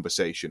MVP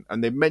conversation,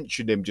 and they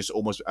mentioned him just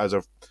almost as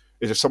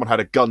if someone had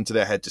a gun to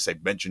their head to say,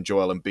 mention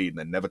Joel Embiid, and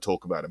then never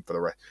talk about him for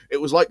the rest.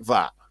 It was like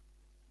that.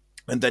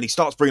 And then he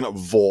starts bringing up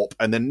Vorp,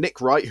 and then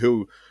Nick Wright,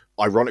 who,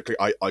 ironically,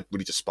 I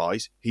really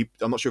despise.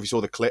 I'm not sure if you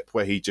saw the clip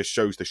where he just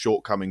shows the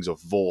shortcomings of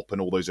Vorp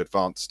and all those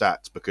advanced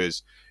stats,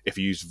 because if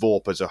you use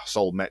Vorp as a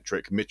sole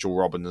metric, Mitchell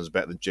Robinson's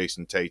better than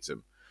Jason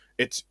Tatum.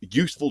 It's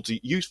useful to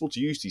use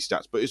these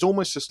stats, but it's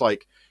almost just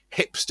like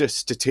hipster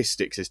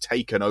statistics has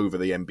taken over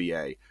the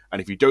NBA.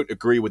 And if you don't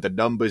agree with the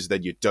numbers,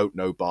 then you don't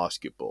know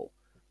basketball,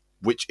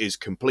 which is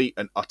complete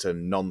and utter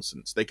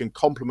nonsense. They can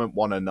complement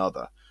one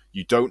another.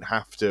 You don't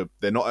have to,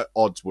 they're not at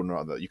odds with one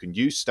another. You can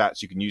use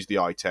stats, you can use the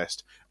eye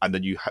test, and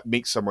then you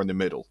meet somewhere in the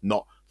middle,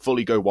 not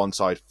fully go one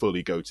side,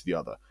 fully go to the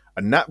other.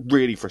 And that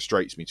really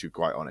frustrates me, to be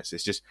quite honest.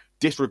 It's just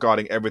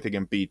disregarding everything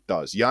Embiid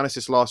does. Giannis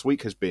this last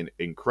week has been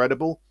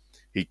incredible.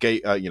 He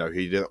gave,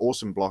 he did an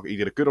awesome block. He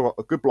did a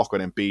good block on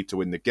Embiid to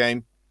win the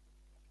game.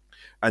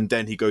 And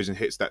then he goes and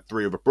hits that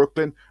 3 over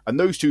Brooklyn. And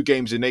those 2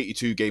 games in an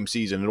 82-game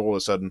season, and all of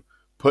a sudden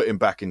put him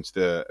back into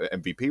the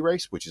MVP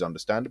race, which is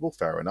understandable.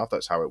 Fair enough.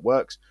 That's how it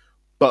works.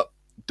 But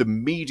the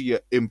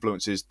media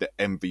influences the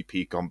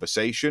MVP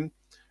conversation,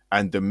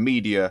 and the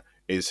media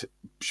is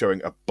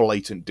showing a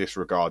blatant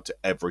disregard to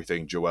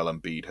everything Joel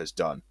Embiid has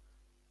done.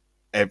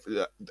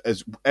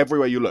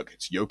 Everywhere you look,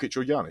 it's Jokic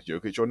or Giannis,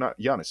 Jokic or not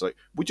Giannis. Like,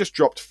 we just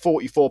dropped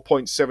 44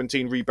 points,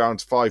 17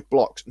 rebounds, 5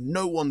 blocks.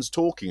 No one's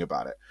talking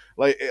about it.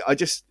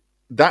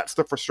 That's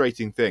the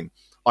frustrating thing.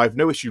 I have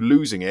no issue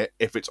losing it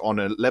if it's on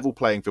a level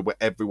playing field where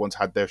everyone's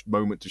had their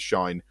moment to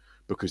shine,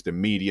 because the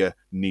media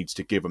needs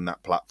to give them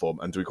that platform.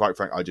 And to be quite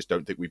frank, I just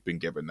don't think we've been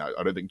given that.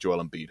 I don't think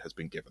Joel Embiid has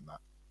been given that.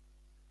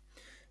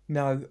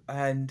 No,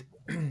 and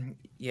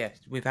yeah,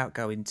 without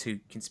going to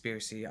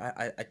conspiracy,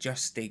 I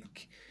just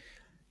think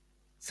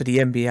for the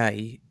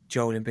NBA,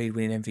 Joel Embiid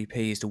winning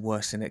MVP is the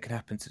worst thing that can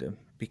happen to them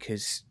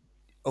because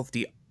of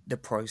the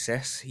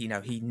process. He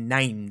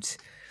named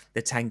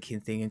the tanking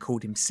thing and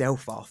called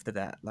himself after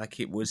that. Like,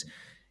 it was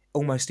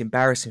almost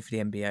embarrassing for the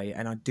NBA,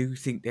 and I do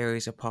think there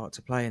is a part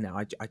to play in that.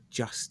 I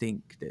just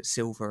think that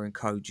Silver and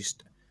co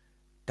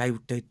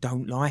they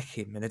don't like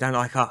him and they don't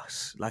like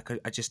us. Like,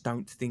 I just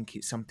don't think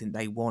it's something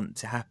they want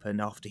to happen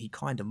after he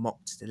kind of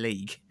mocked the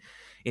league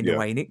in the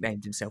way he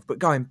nicknamed himself. But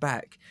going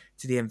back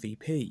to the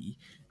MVP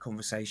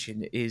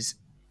conversation is,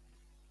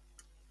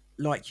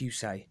 like you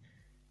say,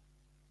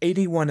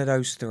 any one of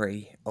those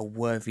 3 are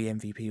worthy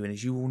MVP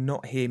winners. You will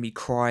not hear me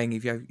crying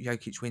if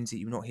Jokic wins it.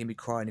 You will not hear me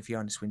crying if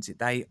Giannis wins it.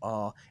 They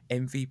are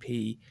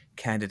MVP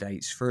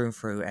candidates through and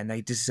through, and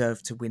they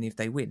deserve to win if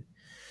they win.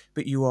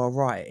 But you are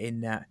right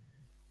in that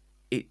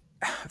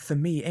for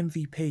me,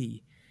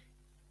 MVP,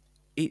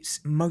 it's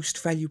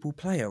most valuable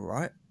player,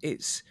 right?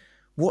 It's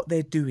what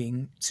they're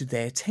doing to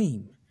their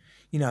team.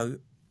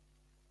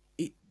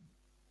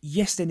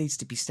 Yes, there needs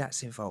to be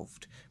stats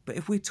involved, but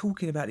if we're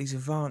talking about these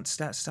advanced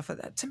stats, stuff like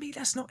that, to me,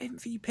 that's not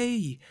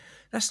MVP.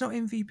 That's not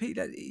MVP.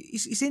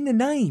 It's in the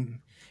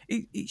name.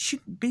 It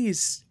shouldn't be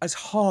as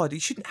hard.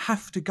 It shouldn't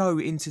have to go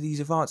into these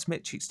advanced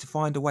metrics to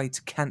find a way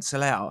to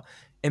cancel out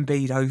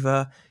Embiid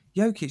over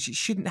Jokic. It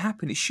shouldn't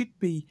happen. It should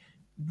be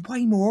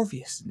way more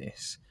obvious than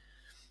this.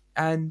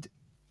 And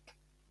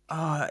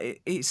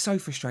it's so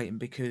frustrating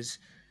because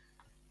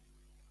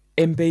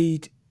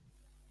Embiid,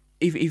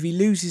 if he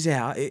loses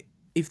out,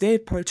 if they're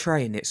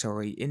portraying it,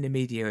 in the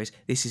media as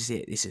this is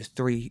it, this is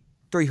a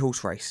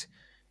 3-horse race.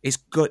 It's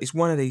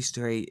one of these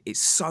three.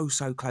 It's so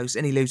close,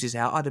 and he loses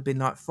out. I'd have been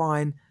like,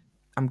 fine,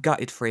 I'm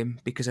gutted for him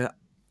because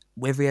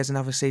whether he has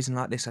another season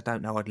like this, I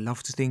don't know. I'd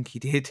love to think he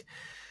did,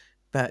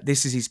 but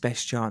this is his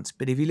best chance.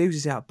 But if he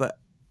loses out, but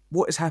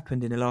what has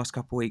happened in the last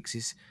couple of weeks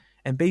is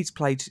Embiid's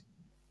played.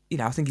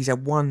 I think he's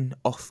had one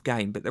off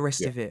game, but the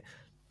rest of it,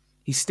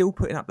 he's still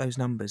putting up those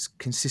numbers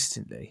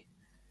consistently.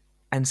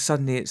 And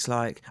suddenly it's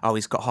like, oh,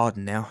 he's got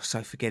Harden now,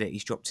 so forget it.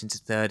 He's dropped into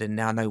third, and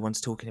now no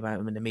one's talking about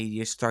him, and the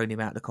media's thrown him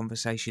out of the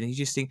conversation. And you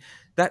just think,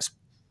 that's,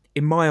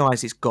 in my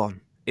eyes, it's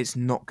gone. It's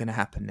not going to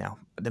happen now.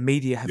 The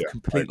media have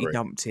completely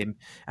dumped him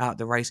out of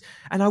the race.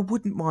 And I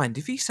wouldn't mind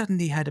if he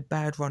suddenly had a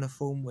bad run of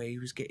form where he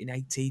was getting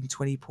 18,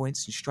 20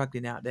 points and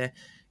struggling out there.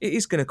 It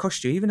is going to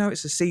cost you, even though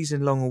it's a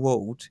season-long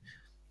award.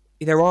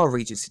 There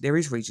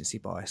is recency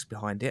bias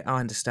behind it. I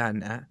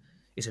understand that.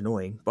 It's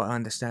annoying, but I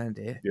understand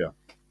it. Yeah.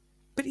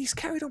 But he's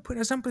carried on putting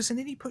those numbers, and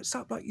then he puts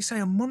up, like you say,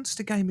 a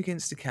monster game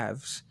against the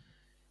Cavs.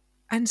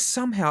 And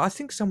somehow, I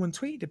think someone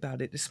tweeted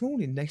about it this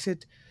morning. They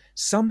said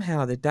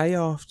somehow the day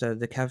after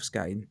the Cavs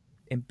game,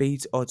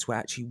 Embiid's odds were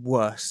actually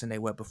worse than they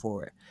were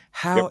before it.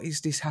 How is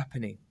this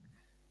happening?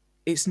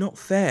 It's not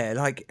fair.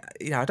 Like,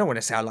 I don't want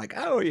to sound like,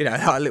 like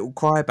a little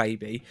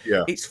crybaby.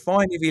 Yeah. It's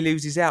fine if he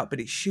loses out, but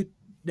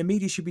the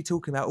media should be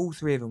talking about all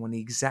three of them on the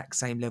exact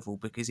same level,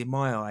 because in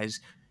my eyes,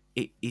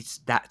 it's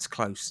that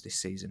close this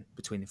season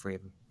between the three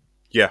of them.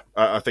 Yeah,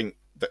 I think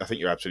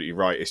you're absolutely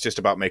right. It's just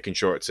about making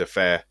sure it's a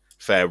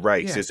fair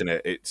race, isn't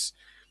it? It's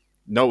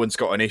no one's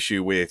got an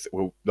issue with.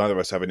 Well, neither of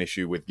us have an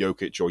issue with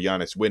Jokic or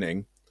Giannis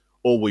winning.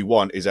 All we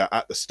want is that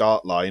at the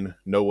start line,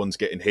 no one's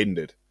getting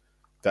hindered.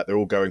 That they're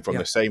all going from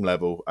the same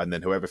level, and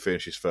then whoever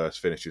finishes first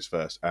finishes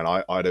first. And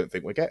I don't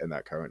think we're getting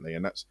that currently,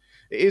 and it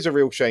is a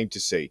real shame to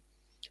see.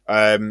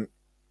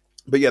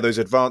 But yeah, those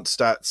advanced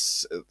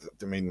stats,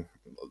 I mean,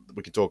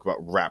 we could talk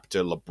about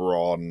Raptor,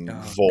 LeBron,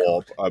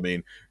 Vorp. God. I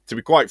mean, to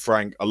be quite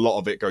frank, a lot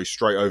of it goes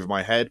straight over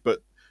my head,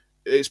 but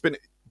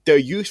they're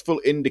useful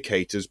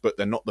indicators, but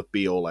they're not the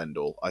be-all,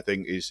 end-all, I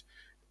think is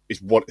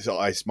what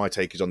my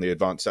take is on the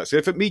advanced stats.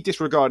 So for me,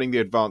 disregarding the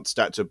advanced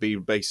stats would be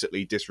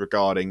basically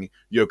disregarding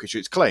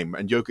Jokic's claim,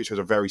 and Jokic has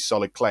a very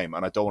solid claim,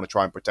 and I don't want to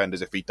try and pretend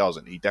as if he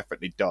doesn't. He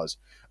definitely does.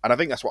 And I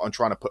think that's what I'm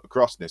trying to put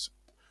across in this.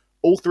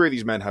 All three of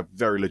these men have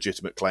very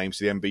legitimate claims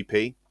to the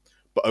MVP,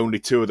 but only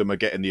two of them are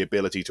getting the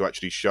ability to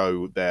actually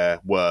show their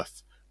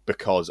worth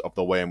because of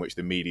the way in which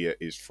the media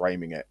is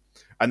framing it.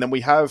 And then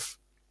we have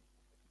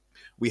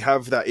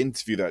that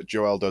interview that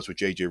Joel does with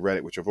JJ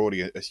Redick, which I've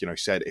already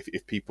said,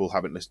 if people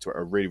haven't listened to it, I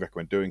really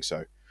recommend doing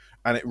so.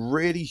 And it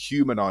really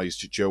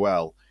humanized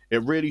Joel.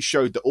 It really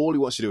showed that all he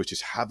wants to do is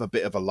just have a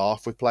bit of a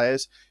laugh with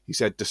players. He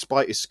said,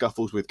 despite his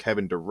scuffles with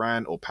Kevin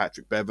Durant or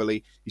Patrick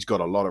Beverley, he's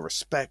got a lot of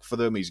respect for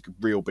them. He's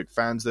real big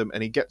fans of them,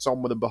 and he gets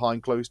on with them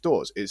behind closed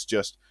doors. It's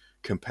just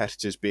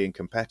competitors being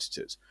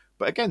competitors.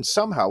 But again,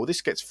 somehow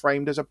this gets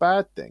framed as a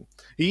bad thing.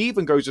 He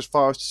even goes as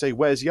far as to say,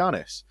 where's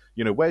Giannis?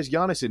 Where's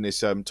Giannis in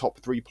this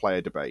top 3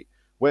 player debate?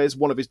 Where's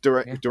one of his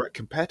direct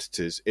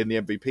competitors in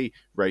the MVP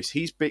race?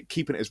 He's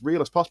keeping it as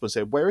real as possible and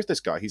saying, where is this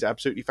guy? He's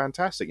absolutely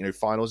fantastic.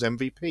 Finals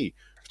MVP,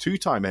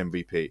 2-time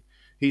MVP.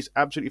 He's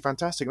absolutely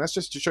fantastic. And that's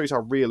just to show you how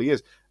real he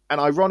is.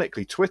 And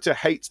ironically, Twitter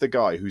hates the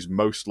guy who's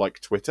most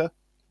like Twitter,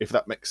 if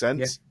that makes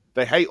sense. Yeah.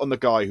 They hate on the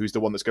guy who's the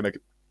one that's going to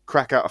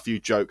crack out a few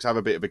jokes, have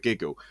a bit of a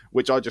giggle,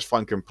 which I just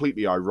find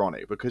completely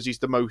ironic because he's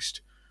the most...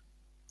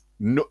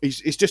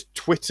 He's just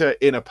Twitter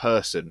in a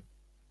person.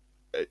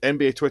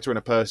 NBA Twitter in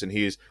a person. I'm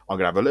going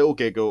to have a little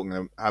giggle, I'm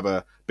going to have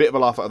a bit of a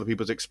laugh at other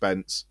people's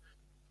expense,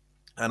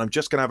 and I'm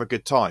just going to have a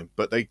good time.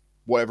 But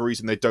whatever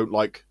reason, they don't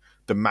like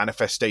the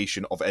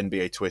manifestation of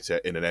NBA Twitter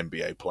in an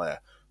NBA player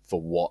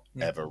for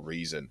whatever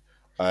reason.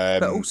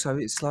 But also,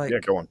 it's like,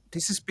 go on.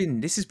 This has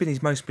been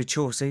his most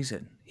mature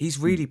season. He's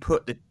really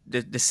put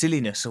the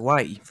silliness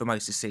away for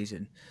most of the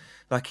season.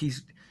 Like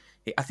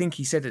I think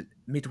he said it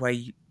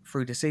midway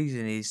through the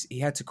season is he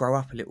had to grow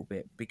up a little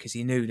bit because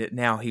he knew that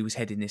now he was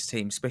heading this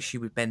team, especially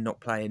with Ben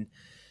not playing.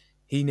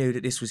 He knew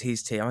that this was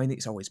his team. I mean,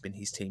 it's always been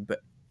his team,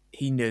 but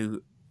he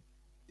knew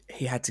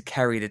he had to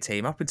carry the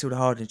team. Up until the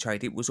Harden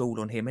trade, it was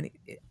all on him, and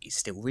it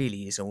still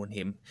really is on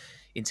him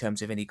in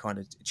terms of any kind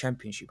of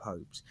championship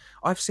hopes.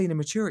 I've seen a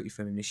maturity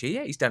from him this year.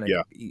 Yeah, he's done it.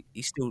 Yeah.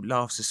 He still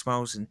laughs and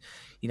smiles, and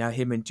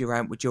him and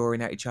Durant were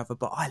jawing at each other,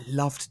 but I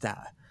loved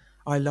that.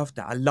 I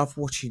love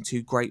watching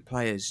two great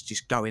players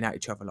just going at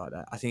each other like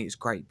that. I think it's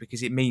great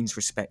because it means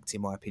respect,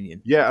 in my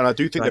opinion. Yeah, and I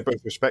do think they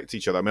both respect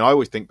each other. I mean, I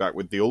always think back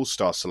with the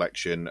All-Star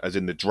selection, as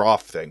in the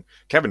draft thing.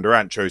 Kevin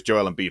Durant chose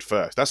Joel Embiid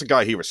first. That's a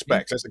guy he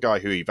respects. Yeah. That's the guy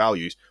who he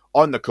values.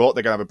 On the court,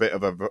 they're going to have a bit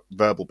of a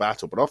verbal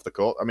battle, but off the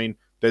court, I mean,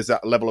 there's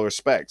that level of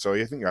respect. So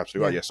I think you're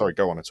absolutely right. Yeah, sorry,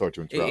 go on. I'm sorry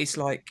to interrupt. It's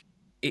like,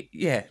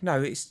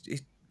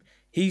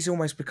 he's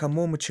almost become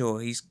more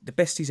mature. He's the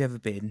best he's ever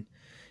been.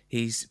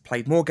 He's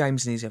played more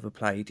games than he's ever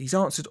played. He's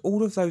answered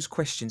all of those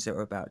questions that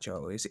were about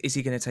Joel. Is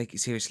he going to take it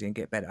seriously and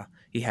get better?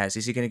 He has.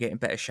 Is he going to get in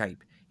better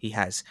shape? He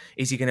has.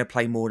 Is he going to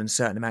play more than a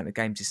certain amount of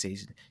games this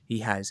season? He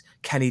has.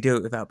 Can he do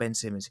it without Ben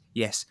Simmons?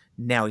 Yes.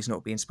 Now he's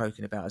not being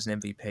spoken about as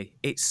an MVP.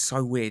 It's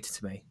so weird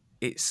to me.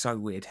 It's so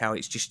weird how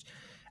it's just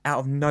out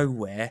of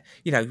nowhere.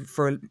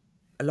 For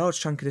a large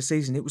chunk of the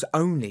season, it was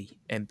only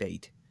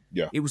Embiid.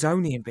 Yeah. It was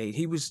only Embiid.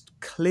 He was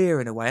clear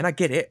in a way, and I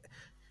get it.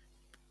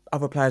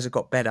 Other players have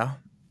got better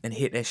and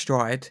hit their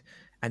stride,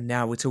 and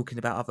now we're talking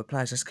about other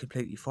players. That's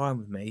completely fine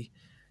with me.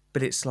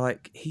 But it's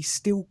like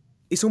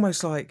it's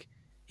almost like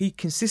he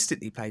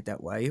consistently played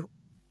that way,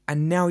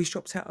 and now he's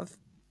dropped out of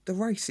the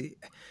race.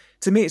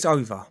 To me, it's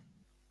over.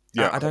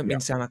 Yeah, I don't mean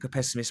to sound like a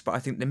pessimist, but I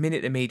think the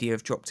minute the media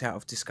have dropped out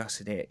of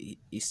discussing it,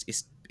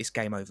 it's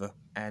game over.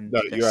 And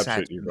no, you're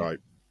absolutely right.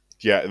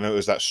 Yeah, and there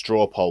was that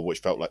straw poll, which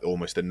felt like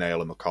almost a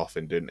nail in the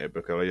coffin, didn't it?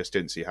 Because I just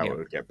didn't see how it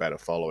would get better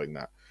following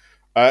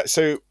that.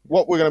 So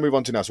what we're going to move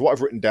on to now, so what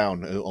I've written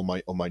down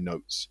on my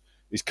notes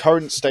is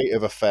current state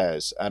of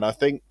affairs. And I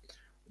think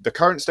the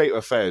current state of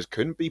affairs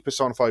couldn't be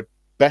personified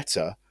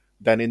better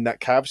than in that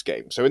Cavs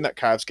game. So in that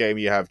Cavs game,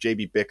 you have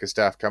JB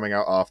Bickerstaff coming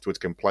out afterwards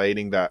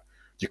complaining that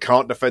you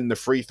can't defend the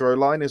free throw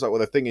line. It's like, well,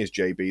 the thing is,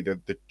 JB,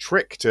 the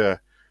trick to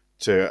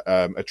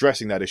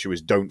addressing that issue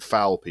is don't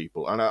foul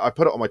people. And I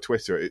put it on my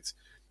Twitter. It's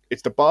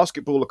the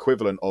basketball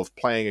equivalent of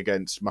playing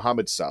against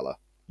Mohamed Salah.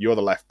 You're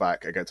the left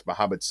back against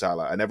Mohamed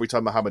Salah, and every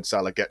time Mohamed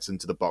Salah gets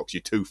into the box,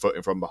 you're 2 foot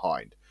in from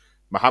behind.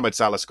 Mohamed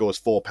Salah scores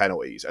 4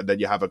 penalties, and then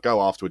you have a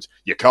go afterwards.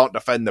 You can't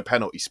defend the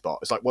penalty spot.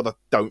 It's like, well,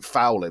 don't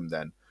foul him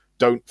then.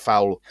 Don't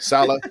foul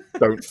Salah.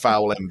 Don't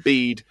foul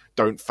Embiid.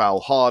 Don't foul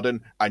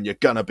Harden, and you're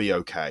gonna be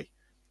okay.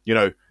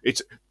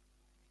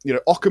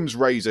 Occam's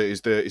razor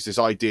is this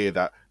idea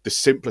that the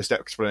simplest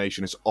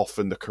explanation is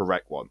often the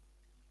correct one.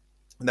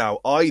 Now,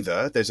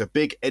 either there's a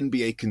big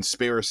NBA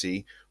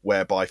conspiracy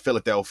whereby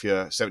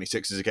Philadelphia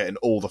 76ers are getting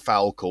all the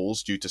foul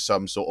calls due to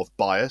some sort of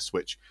bias,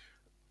 which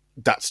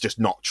that's just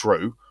not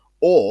true,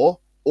 or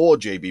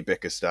JB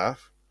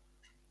Bickerstaff,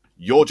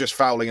 you're just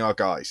fouling our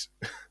guys.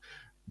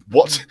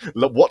 What's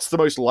the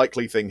most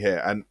likely thing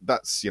here? And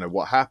that's,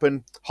 what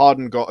happened.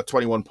 Harden got a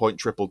 21-point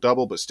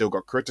triple-double, but still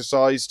got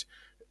criticized.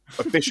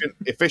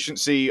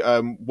 Efficiency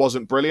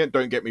wasn't brilliant,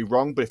 don't get me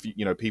wrong, but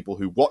if people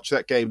who watched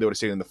that game, they would have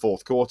seen in the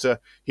fourth quarter,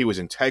 he was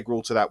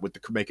integral to that with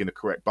making the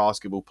correct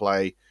basketball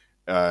play,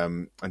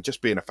 and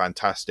just being a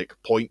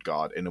fantastic point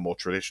guard in a more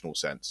traditional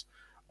sense.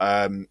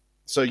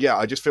 So yeah,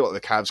 I just feel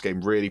like the Cavs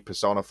game really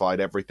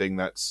personified everything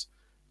that's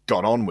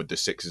gone on with the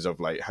Sixers of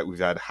late. We've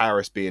had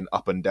Harris being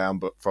up and down,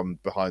 but from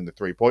behind the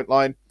 3-point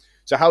line.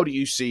 So how do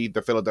you see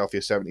the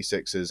Philadelphia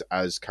 76ers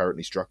as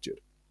currently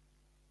structured?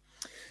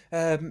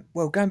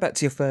 Well, going back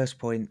to your first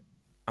point,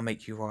 I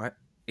make you right,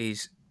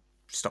 is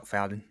stop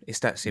fouling. It's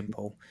that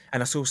simple.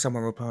 And I saw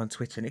someone reply on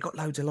Twitter and it got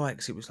loads of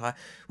likes. It was like,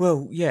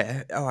 well,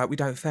 yeah, all right, we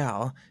don't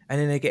foul. And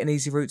then they get an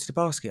easy route to the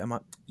basket. I'm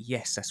like,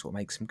 yes, that's what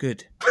makes them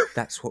good.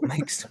 That's what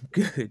makes them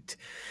good.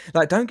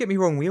 Like, don't get me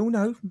wrong. We all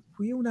know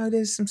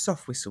there's some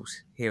soft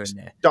whistles here and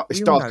there.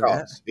 It's dark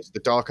arts. It's the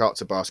dark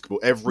arts of basketball.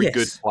 Every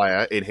good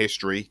player in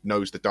history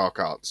knows the dark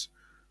arts.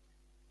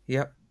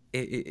 Yep.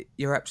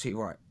 You're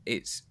absolutely right.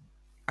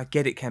 I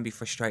get it can be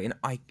frustrating.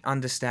 I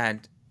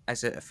understand.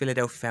 As a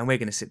Philadelphia fan, we're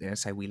going to sit there and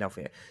say we love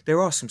it. There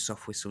are some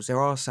soft whistles. There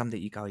are some that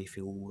you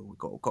feel, we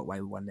got away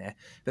with one there.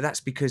 But that's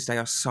because they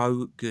are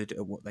so good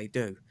at what they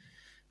do.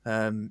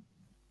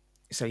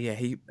 So yeah,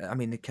 the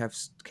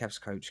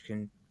Cavs coach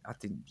I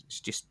think it's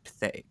just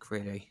pathetic,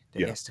 really, that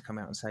he has to come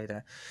out and say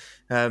that.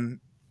 And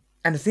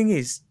the thing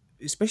is,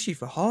 especially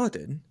for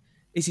Harden,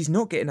 is he's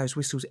not getting those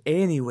whistles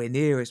anywhere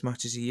near as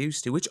much as he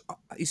used to, which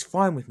is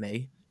fine with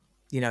me.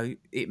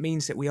 It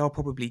means that we are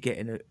probably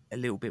getting a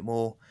little bit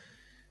more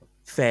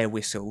fair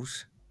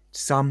whistles.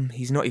 Some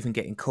he's not even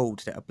getting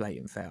called that are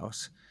blatant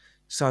fouls.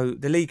 So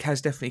the league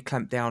has definitely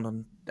clamped down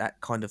on that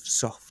kind of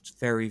soft,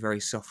 very, very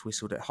soft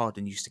whistle that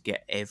Harden used to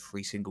get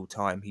every single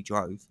time he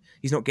drove.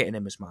 He's not getting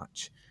them as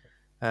much.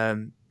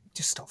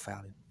 Just stop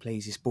fouling,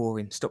 please. It's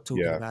boring. Stop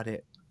talking about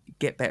it.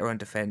 Get better on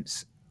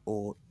defense,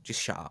 or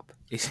just shut up.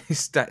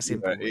 It's that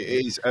simple. Yeah,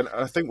 it is, and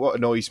I think what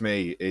annoys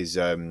me is.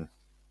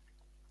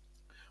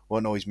 What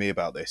annoys me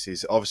about this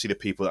is obviously the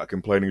people that are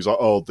complaining is like,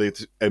 oh,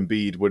 the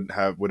Embiid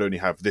would only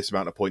have this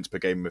amount of points per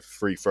game if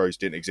free throws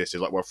didn't exist.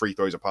 It's like, well, free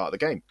throws are part of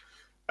the game.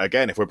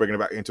 Again, if we're bringing it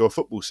back into a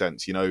football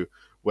sense,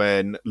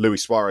 when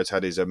Luis Suarez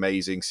had his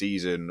amazing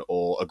season,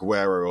 or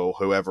Aguero, or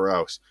whoever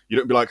else, you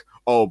don't be like,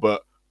 oh,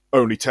 but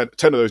only 10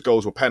 of those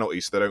goals were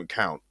penalties, so they don't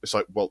count. It's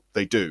like, well,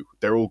 they do.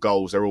 They're all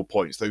goals. They're all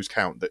points. Those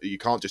count. That you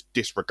can't just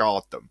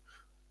disregard them.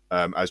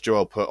 As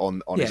Joel put on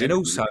his and interview.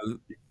 Also,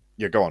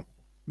 go on.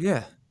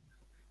 Yeah.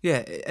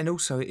 Yeah, and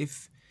also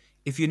if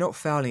you're not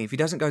fouling, if he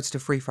doesn't go to the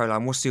free throw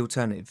line, what's the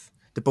alternative?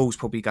 The ball's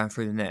probably going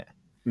through the net.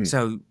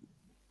 So,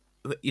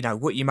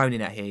 what you're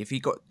moaning at here, if he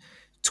got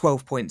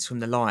 12 points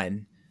from the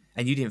line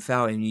and you didn't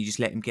foul him and you just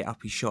let him get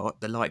up his shot,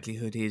 the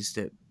likelihood is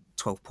that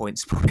 12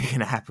 points is probably going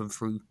to happen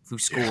through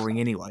scoring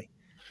anyway.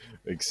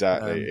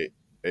 Exactly.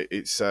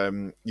 It's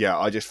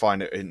I just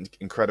find it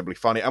incredibly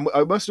funny. And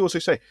I must also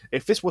say,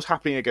 if this was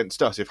happening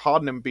against us, if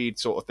Harden and Embiid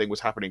sort of thing was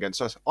happening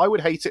against us, I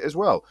would hate it as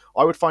well.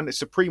 I would find it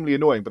supremely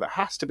annoying, but there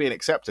has to be an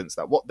acceptance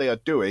that what they are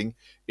doing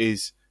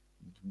is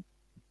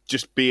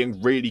just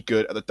being really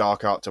good at the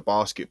dark arts of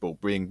basketball,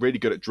 being really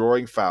good at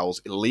drawing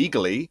fouls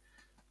illegally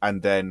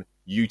and then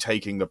you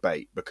taking the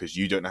bait because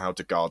you don't know how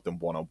to guard them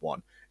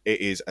one-on-one. It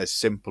is as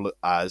simple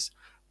as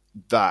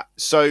that.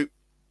 So,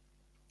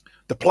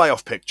 the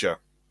playoff picture.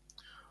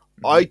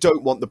 I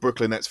don't want the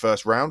Brooklyn Nets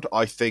first round.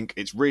 I think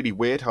it's really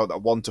weird how that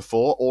 1-4,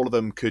 all of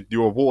them could,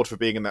 your award for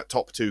being in that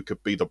top 2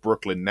 could be the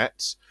Brooklyn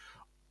Nets.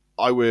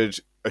 I would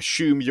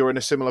assume you're in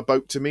a similar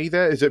boat to me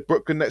there. Is it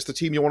Brooklyn Nets the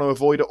team you want to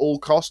avoid at all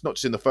costs, not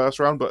just in the first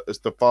round, but as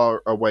the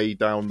far away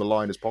down the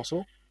line as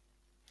possible?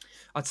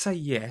 I'd say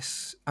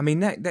yes. I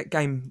mean, that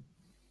game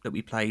that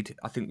we played,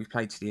 I think we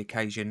played to the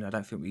occasion. I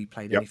don't think we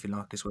played anything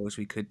like as well as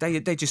we could.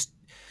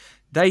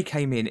 They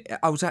came in.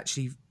 I was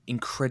actually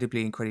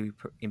incredibly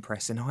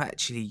impressed, and I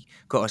actually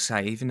got to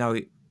say, even though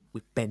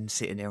with Ben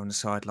sitting there on the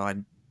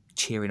sideline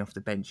cheering off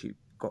the bench, it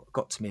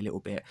got to me a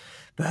little bit.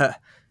 But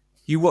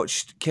you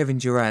watched Kevin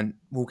Durant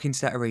walk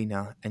into that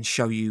arena and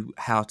show you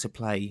how to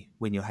play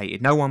when you're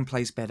hated. No one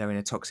plays better in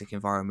a toxic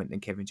environment than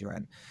Kevin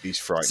Durant. He's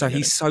frightening. So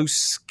he's so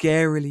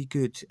scarily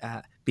good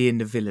at being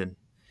the villain.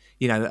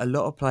 You know, a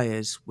lot of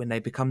players, when they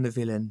become the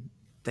villain,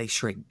 they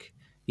shrink.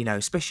 You know,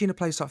 especially in a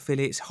place like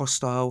Philly, it's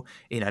hostile.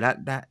 You know,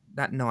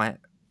 that night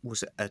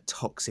was a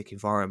toxic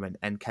environment,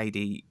 and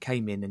KD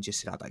came in and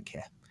just said, I don't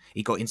care.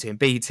 He got into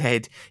Embiid's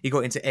head. He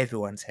got into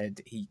everyone's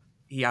head.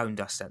 He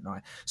owned us that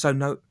night. So,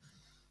 no,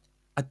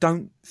 I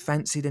don't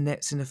fancy the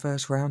Nets in the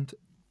first round.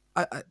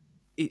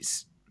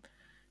 It's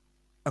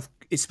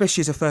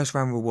especially as a first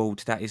round reward,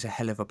 that is a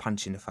hell of a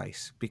punch in the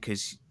face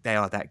because they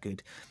are that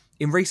good.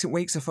 In recent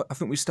weeks, I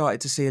think we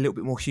started to see a little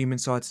bit more human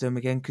side to them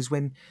again, because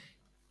when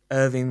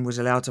Irving was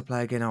allowed to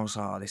play again, I was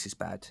like, oh, this is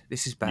bad.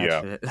 This is bad.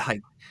 Yeah.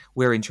 Like,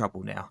 we're in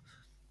trouble now.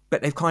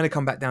 But they've kind of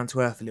come back down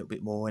to earth a little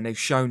bit more, and they've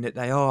shown that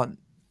they aren't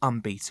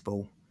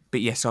unbeatable. But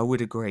yes, I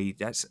would agree.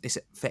 It's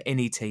for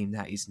any team,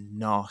 that is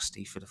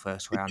nasty for the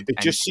first round. It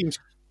just seems...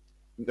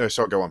 No,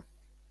 sorry, go on.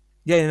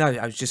 Yeah, no,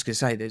 I was just going to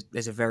say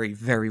there's a very,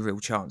 very real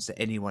chance that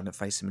anyone that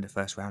faces them in the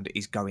first round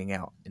is going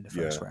out in the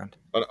first round.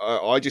 And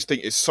I just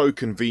think it's so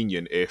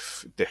convenient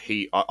if the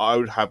Heat... I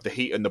would have the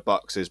Heat and the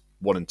Bucks as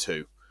 1 and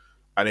 2.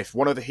 And if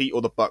one of the Heat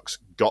or the Bucks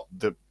got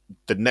the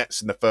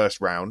Nets in the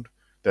first round,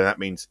 then that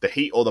means the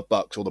Heat or the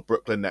Bucks or the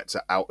Brooklyn Nets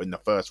are out in the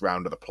first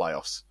round of the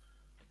playoffs.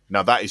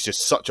 Now, that is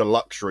just such a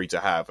luxury to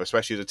have,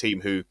 especially as a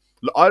team who...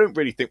 I don't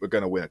really think we're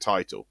going to win a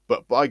title,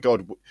 but by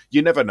God,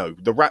 you never know.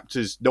 The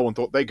Raptors, no one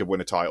thought they could win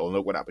a title, and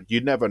look what happened.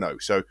 You never know.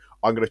 So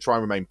I'm going to try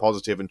and remain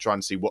positive and try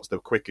and see what's the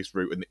quickest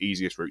route and the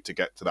easiest route to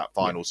get to that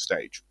final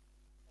stage.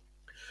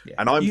 Yeah.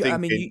 And I'm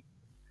thinking...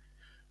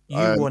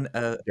 You want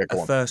a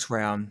first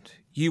round.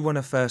 You want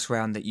a first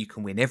round that you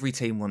can win. Every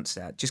team wants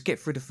that. Just get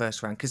through the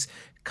first round, because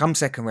come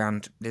second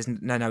round, there's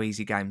no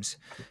easy games.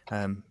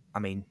 I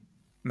mean,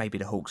 maybe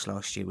the Hawks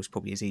last year was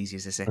probably as easy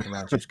as the second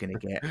round was going to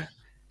get.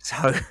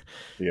 So,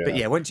 yeah. But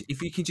yeah,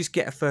 if you can just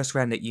get a first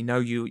round that you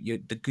know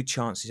the good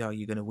chances are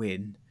you're going to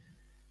win,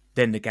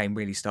 then the game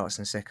really starts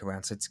in the second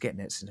round. So to get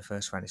Nets in the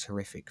first round is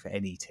horrific for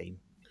any team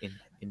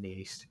in the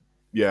East.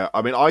 Yeah,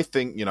 I mean, I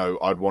think,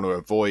 I'd want to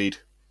avoid...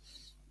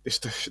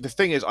 The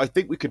thing is, I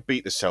think we could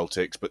beat the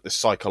Celtics, but the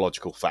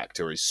psychological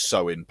factor is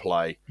so in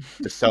play.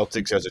 The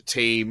Celtics as a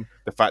team,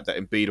 the fact that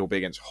Embiid will be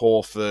against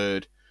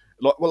Horford.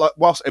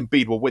 Whilst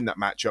Embiid will win that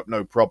matchup,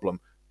 no problem,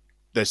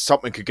 there's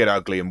something could get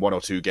ugly in 1 or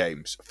 2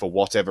 games for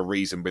whatever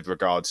reason with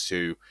regards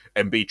to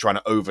Embiid trying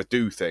to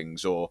overdo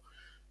things, or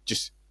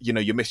just,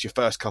 you miss your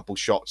first couple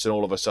shots and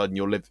all of a sudden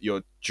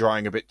you're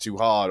trying a bit too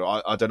hard.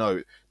 I don't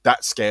know.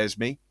 That scares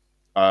me.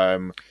 I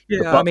mean,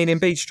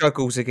 Embiid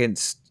struggles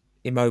against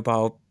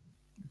immobile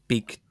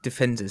big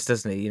defenders,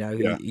 doesn't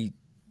he?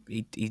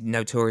 He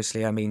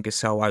notoriously, I mean,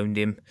 Gasol owned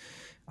him.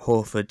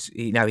 Horford,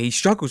 he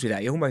struggles with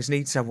that. He almost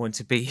needs someone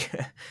to be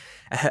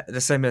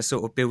the similar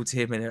sort of build to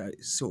him and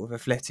sort of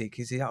athletic,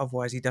 because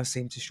otherwise he does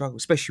seem to struggle,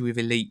 especially with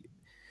elite,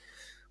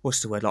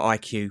 what's the word,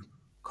 like IQ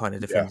kind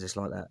of defenders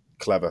like that.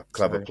 Clever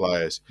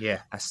players.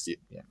 Yeah.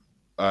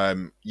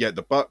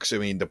 The Bucks. I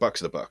mean, the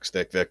Bucks are the Bucks.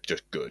 They're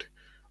just good.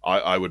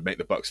 I would make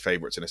the Bucks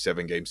favourites in a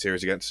 7-game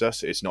series against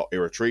us. It's not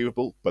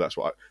irretrievable, but that's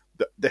what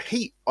the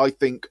Heat. I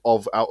think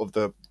out of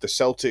the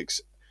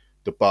Celtics,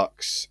 the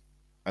Bucks,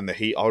 and the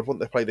Heat, I would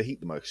want to play the Heat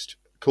the most.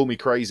 Call me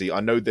crazy. I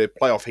know the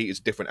playoff Heat is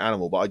a different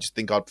animal, but I just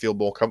think I'd feel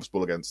more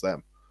comfortable against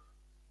them.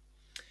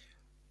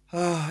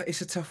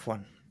 It's a tough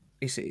one.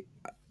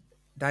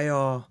 They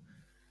are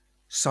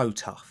so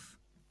tough.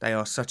 They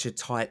are such a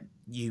tight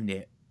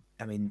unit.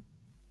 I mean,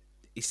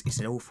 it's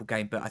an awful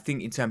game, but I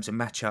think in terms of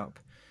matchup,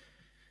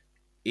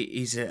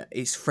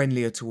 it's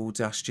friendlier towards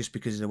us just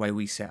because of the way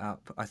we set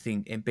up. I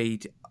think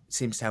Embiid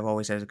seems to have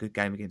always had a good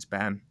game against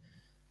Bam.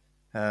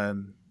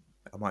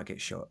 I might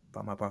get shot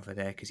by my brother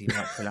there because he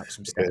might pull up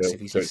some stats if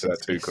he's don't say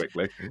that too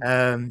quickly.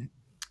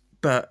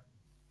 But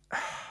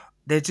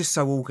they're just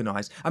so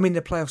organised. I mean,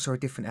 the playoffs are a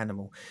different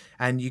animal.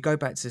 And you go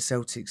back to the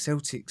Celtics.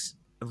 Celtics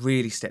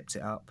really stepped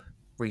it up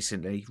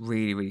recently.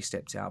 Really, really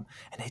stepped it up.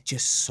 And they're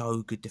just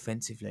so good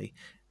defensively.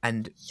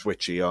 And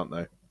switchy, aren't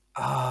they?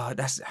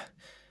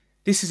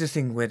 This is a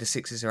thing where the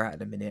Sixers are at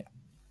the minute.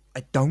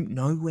 I don't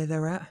know where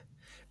they're at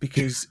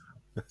because,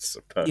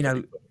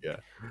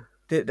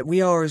 that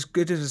we are as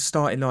good as a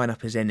starting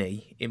lineup as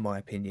any, in my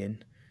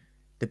opinion.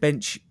 The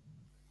bench,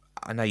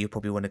 I know you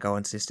probably want to go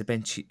on to this. The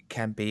bench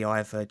can be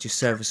either just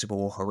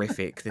serviceable or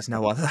horrific. There's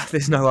no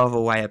other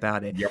way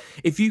about it. Yep.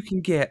 If you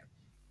can get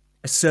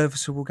a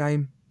serviceable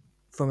game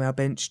from our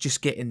bench,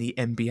 just getting the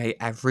NBA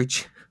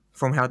average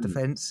from our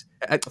defense,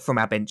 from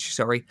our bench,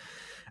 sorry,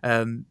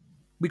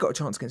 we got a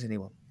chance against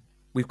anyone.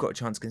 We've got a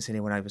chance against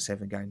anyone over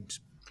 7 games.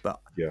 But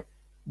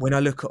when I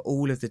look at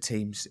all of the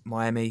teams,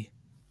 Miami,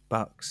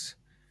 Bucks,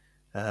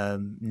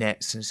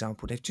 Nets, for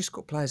example, they've just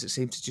got players that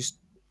seem to just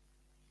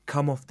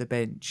come off the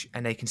bench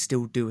and they can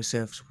still do a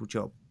serviceable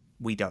job.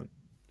 We don't.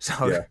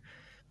 So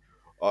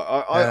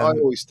I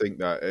always think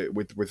that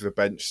with the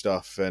bench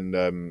stuff and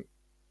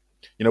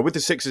with the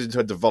Sixers in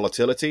terms of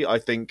volatility, I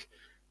think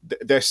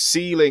their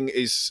ceiling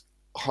is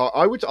high.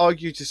 I would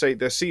argue to say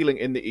their ceiling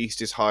in the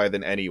East is higher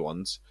than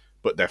anyone's,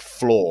 but their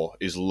floor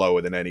is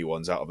lower than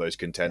anyone's out of those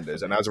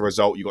contenders. And as a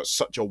result, you've got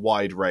such a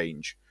wide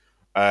range.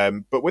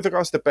 But with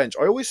regards to the bench,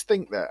 I always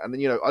think that, and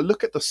then, I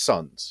look at the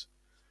Suns.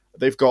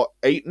 They've got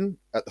Ayton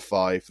at the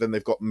 5, then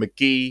they've got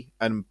McGee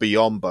and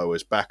Biyombo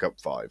as backup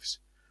 5s.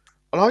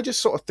 And I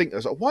just sort of think,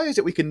 why is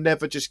it we can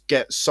never just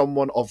get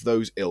someone of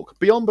those ilk?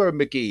 Biyombo and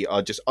McGee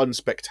are just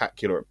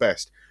unspectacular at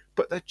best,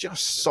 but they're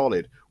just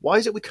solid. Why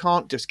is it we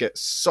can't just get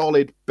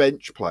solid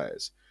bench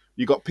players?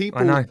 You got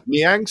people,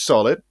 Niang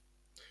solid,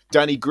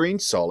 Danny Green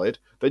solid.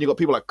 Then you've got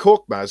people like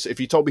Korkmaz. If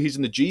you told me he's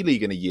in the G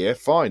League in a year,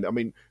 fine. I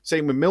mean,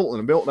 same with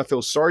Milton. Milton I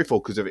feel sorry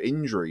for because of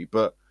injury,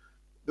 but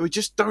we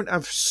just don't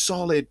have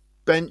solid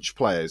bench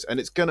players, and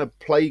it's going to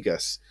plague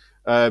us.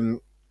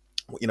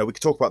 We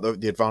could talk about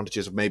the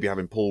advantages of maybe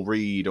having Paul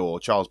Reed or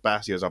Charles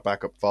Bassey as our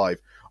backup 5,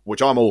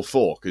 which I'm all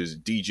for because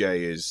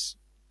DJ is,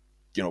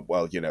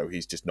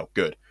 he's just not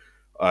good.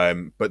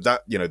 But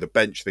that, the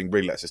bench thing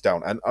really lets us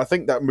down. And I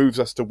think that moves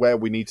us to where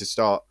we need to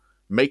start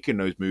making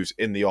those moves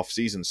in the off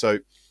season. So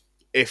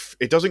if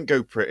it doesn't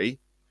go pretty,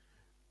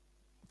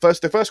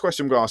 the first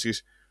question I'm going to ask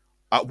is,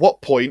 at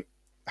what point,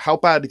 how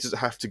badly does it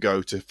have to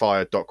go to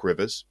fire Doc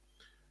Rivers?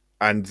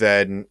 And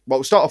then,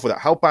 we'll start off with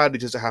that. How badly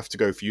does it have to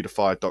go for you to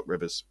fire Doc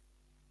Rivers?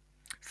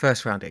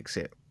 First round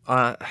exit.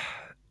 I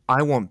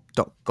want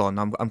Doc gone.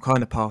 I'm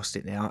kind of past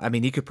it now. I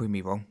mean, he could prove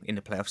me wrong in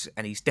the playoffs,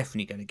 and he's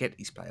definitely going to get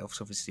these playoffs,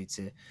 obviously,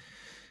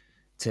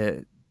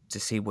 to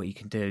see what he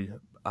can do.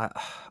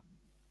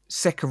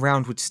 Second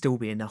round would still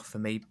be enough for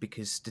me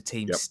because the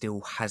team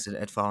still hasn't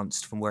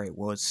advanced from where it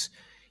was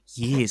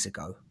years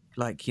ago.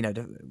 Like,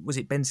 was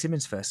it Ben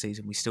Simmons' first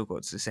season? We still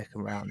got to the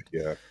second round.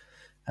 Yeah.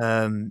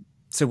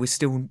 So we're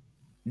still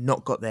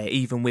not got there,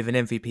 even with an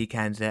MVP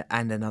candidate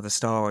and another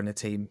star on the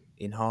team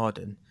in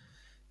Harden,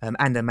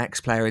 and a max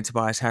player in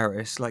Tobias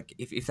Harris. Like,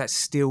 if that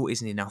still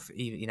isn't enough,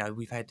 even,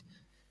 we've had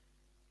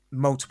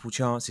multiple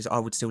chances, I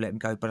would still let him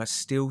go. But I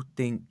still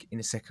think in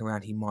the second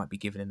round he might be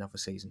given another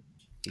season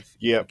if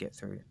we get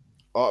through it.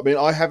 I mean,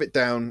 I have it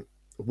down.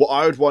 What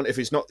I would want if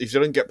he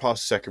doesn't get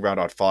past the second round,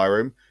 I'd fire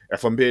him.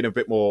 If I'm being a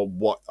bit more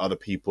what other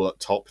people at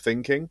top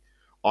thinking,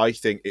 I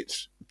think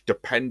it's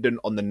dependent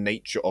on the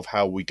nature of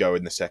how we go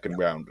in the second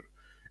round.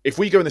 If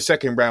we go in the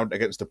second round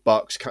against the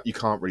Bucks, you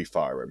can't really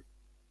fire him.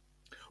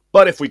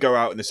 But if we go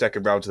out in the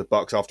second round to the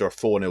Bucks after a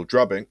 4-0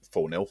 drubbing,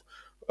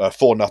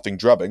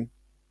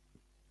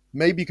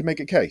 maybe you can make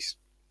a case.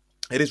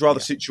 It is rather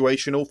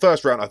situational.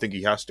 First round, I think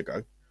he has to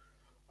go.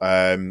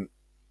 And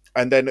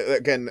then,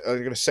 again,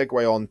 I'm going to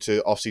segue on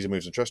to off-season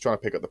moves. I'm just trying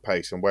to pick up the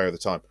pace and where are the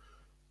time.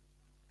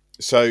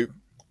 So,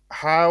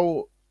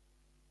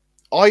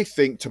 I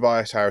think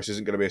Tobias Harris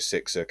isn't going to be a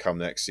Sixer come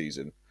next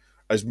season.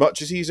 As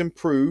much as he's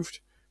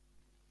improved,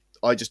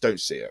 I just don't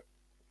see it.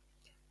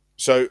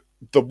 So,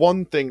 the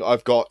one thing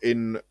I've got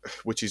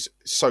which is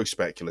so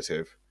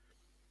speculative,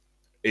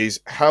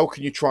 is how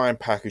can you try and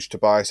package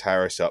Tobias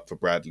Harris up for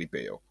Bradley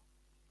Beal?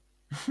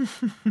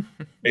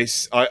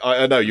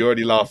 I know you're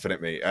already laughing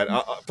at me, and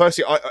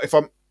firstly,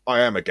 I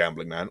am a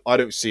gambling man. I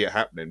don't see it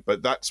happening,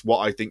 but that's what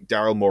I think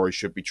Daryl Morey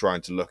should be trying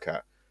to look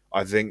at.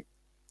 I think,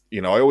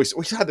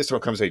 we've had this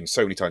conversation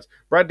so many times.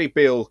 Bradley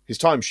Beal, his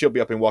time should be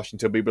up in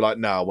Washington. We'd be like,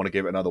 I want to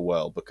give it another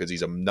whirl because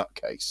he's a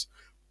nutcase.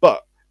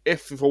 But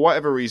if for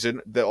whatever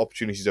reason the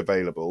opportunity is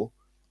available,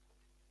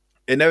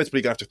 inevitably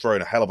you're going to have to throw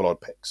in a hell of a lot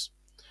of picks.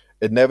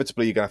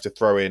 Inevitably you're going to have to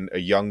throw in a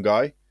young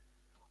guy.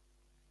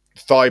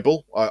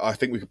 Thibault, I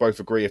think we could both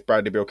agree if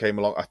Bradley Beal came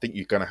along, I think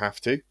you're going to have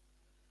to.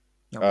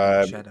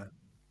 Shadow.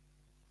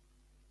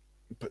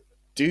 But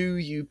do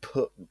you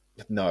put...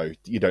 No,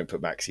 you don't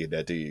put Maxey in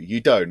there, do you?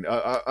 You don't.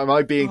 Am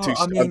I being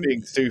I'm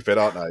being stupid,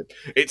 aren't I?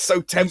 It's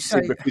so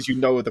tempting because you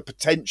know the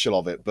potential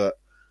of it, but...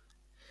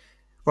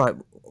 Right.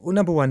 Well,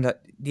 number one,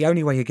 the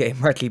only way you're getting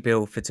Bradley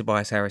Beal for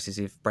Tobias Harris is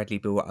if Bradley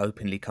Beal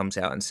openly comes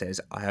out and says,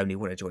 I only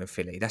want to join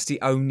Philly. That's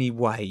the only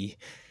way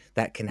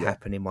that can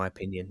happen, in my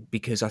opinion.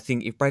 Because I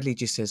think if Bradley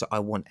just says, I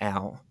want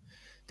out,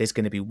 there's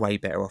going to be way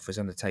better offers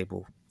on the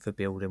table for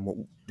Beal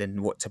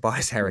than what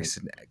Tobias Harris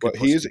Well,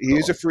 he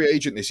is a free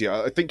agent this year.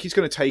 I think he's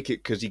going to take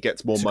it because he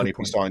gets more money if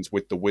he signs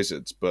with the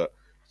Wizards. But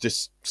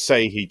just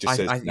say he just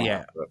says...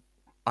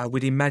 I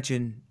would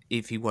imagine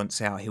if he wants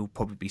out, he'll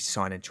probably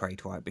sign and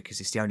trade, right? Because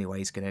it's the only way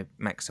he's going to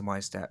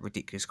maximise that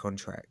ridiculous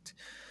contract.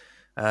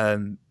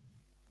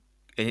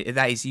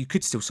 That is, you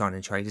could still sign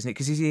and trade, isn't it?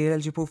 Because is he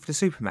eligible for the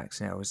Supermax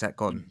now? Or is that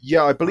gone?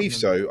 Yeah, I believe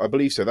so.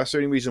 That's the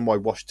only reason why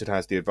Washington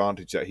has the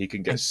advantage, that he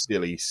can get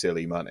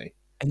silly money.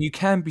 And you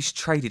can be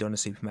traded on a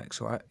Supermax,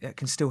 right? That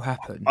can still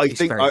happen. I it's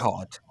think very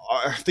hard.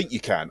 I think you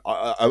can.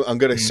 I'm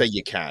going to say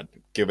you can,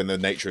 given the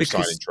nature of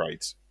signing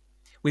trades.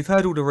 We've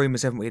heard all the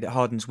rumours, haven't we, that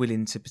Harden's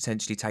willing to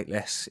potentially take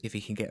less if he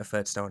can get a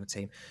third star on the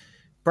team.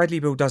 Bradley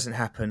Beal doesn't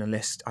happen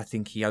unless I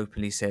think he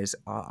openly says,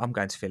 I'm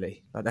going to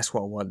Philly. Like, that's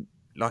what I want.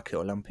 Like it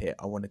or lump it,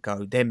 I want to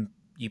go. Then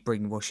you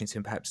bring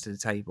Washington perhaps to the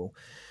table.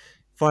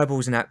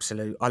 Fireball's an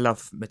absolute. I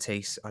love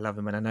Matisse. I love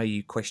him. And I know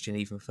you question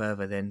even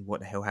further then what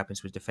the hell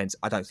happens with defence.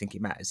 I don't think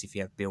it matters if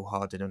you have Beal,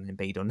 Harden and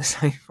Embiid on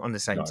the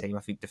same team. I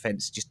think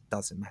defence just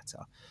doesn't matter.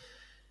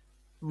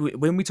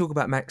 When we talk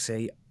about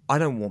Maxey, I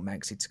don't want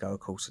Maxey to go. Of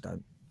course I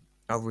don't.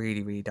 I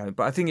really, really don't.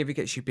 But I think if it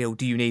gets you Beal,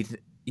 do you need,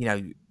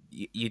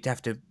 you'd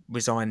have to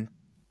resign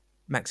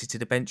Maxey to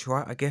the bench,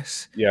 right? I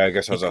guess. Yeah, I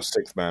guess I was our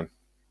sixth man.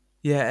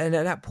 Yeah, and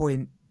at that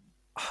point,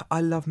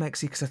 I love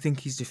Maxey because I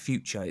think he's the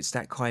future. It's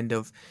that kind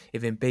of,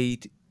 if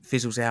Embiid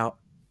fizzles out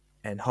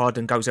and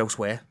Harden goes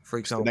elsewhere, for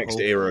example, the next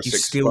era of you've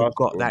still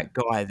got that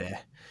guy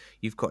there.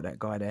 You've got that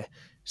guy there.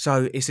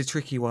 So it's a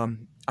tricky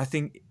one. I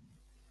think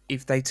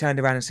if they turned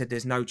around and said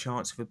there's no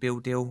chance of a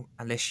Beal deal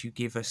unless you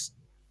give us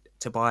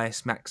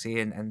Tobias, Maxey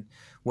and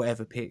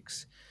whatever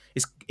picks,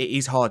 it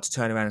is hard to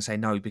turn around and say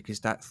no, because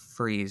that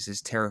free is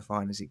as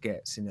terrifying as it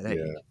gets in the league.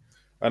 Yeah.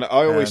 And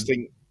I always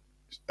think,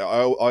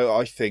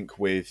 I think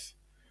with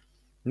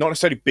not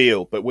necessarily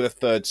Beal, but with a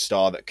third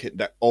star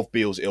that of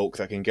Beal's ilk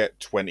that can get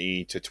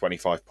 20 to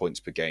 25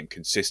 points per game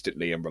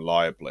consistently and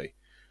reliably,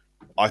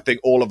 I think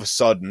all of a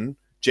sudden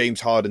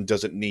James Harden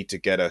doesn't need to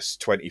get us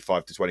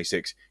 25 to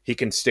 26. He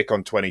can stick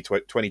on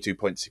 22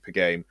 points per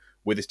game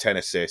with his 10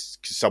 assists,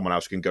 because someone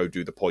else can go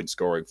do the point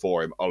scoring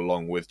for him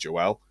along with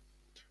Joel,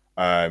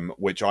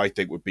 which I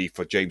think would be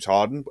for James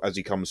Harden as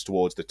he comes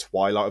towards the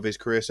twilight of his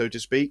career, so to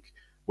speak,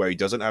 where he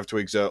doesn't have to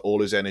exert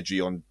all his energy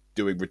on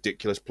doing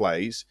ridiculous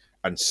plays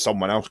and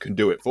someone else can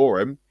do it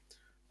for him.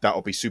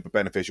 That'll be super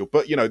beneficial.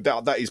 But,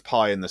 that is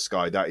pie in the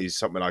sky. That is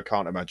something I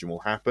can't imagine will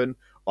happen.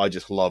 I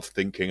just love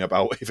thinking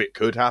about if it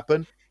could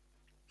happen.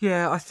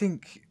 Yeah, I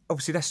think,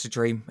 obviously, that's the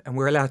dream, and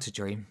we're allowed to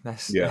dream.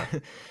 That's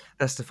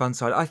the fun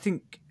side. I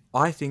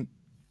think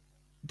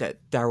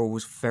that Daryl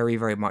was very,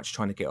 very much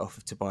trying to get off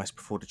of Tobias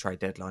before the trade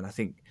deadline.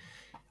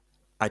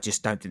 I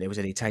just don't think there was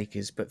any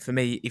takers. But for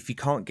me, if you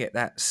can't get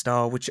that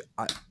star, which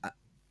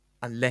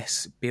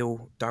unless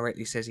Beal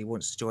directly says he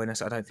wants to join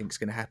us, I don't think it's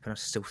going to happen. I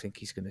still think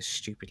he's going to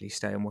stupidly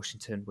stay in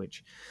Washington,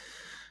 which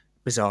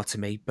bizarre to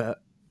me.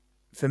 But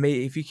for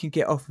me, if you can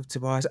get off of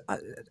Tobias,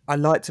 I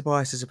like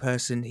Tobias as a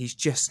person. He's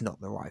just not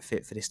the right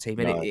fit for this team.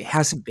 And it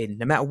hasn't been.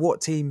 No matter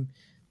what team,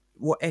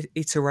 what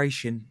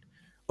iteration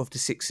of the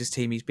Sixers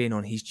team he's been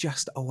on, he's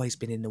just always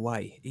been in the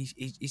way.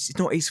 It's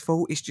not his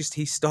fault. It's just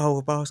his style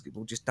of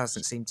basketball just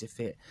doesn't seem to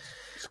fit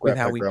with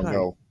how we play.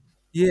 Goal.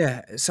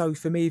 Yeah. So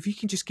for me, if you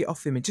can just get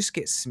off him and just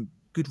get some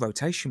good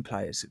rotation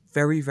players,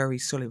 very, very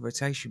solid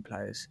rotation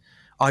players,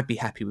 I'd be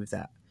happy with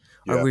that.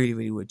 Yeah. I really,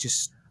 really would.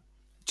 Just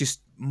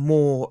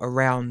more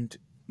around,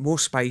 more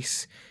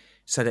space,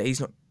 so that he's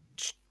not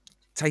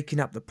taking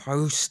up the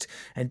post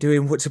and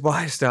doing what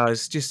Tobias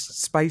does.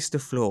 Just space the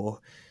floor,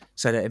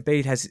 so that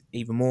Embiid has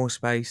even more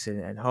space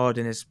and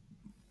Harden has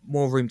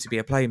more room to be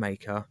a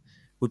playmaker,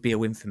 would be a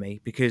win for me,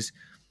 because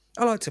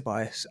I like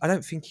Tobias. I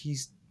don't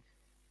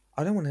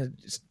want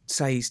to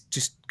say he's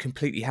just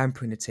completely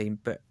hampering the team,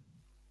 but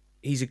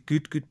he's a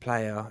good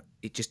player.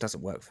 It just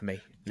doesn't work for me.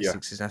 The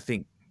Sixers. And I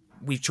think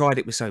we've tried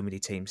it with so many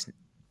teams,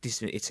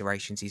 different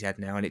iterations he's had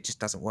now, and it just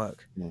doesn't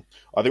work.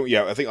 I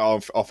think our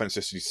offense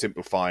is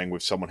simplifying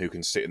with someone who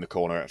can sit in the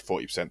corner at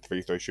 40%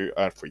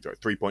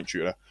 three-point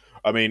shooter.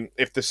 I mean,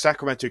 if the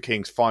Sacramento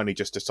Kings finally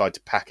just decide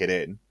to pack it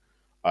in,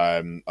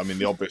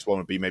 the obvious one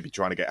would be maybe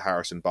trying to get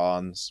Harrison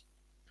Barnes,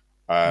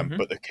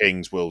 but the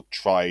Kings will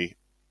try.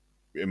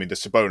 I mean, the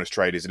Sabonis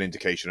trade is an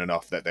indication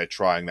enough that they're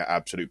trying their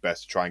absolute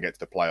best to try and get to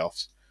the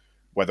playoffs.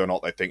 Whether or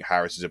not they think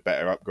Harris is a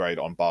better upgrade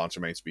on Barnes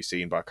remains to be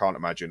seen, but I can't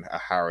imagine a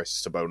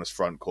Harris-Sabonis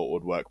front court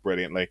would work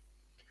brilliantly.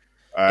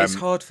 It's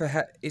hard for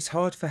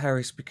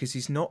Harris because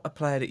he's not a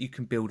player that you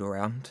can build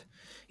around.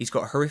 He's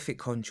got a horrific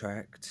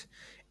contract.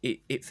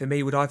 It for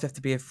me would either have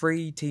to be a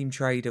free team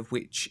trade of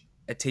which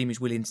a team is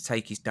willing to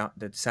take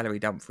the salary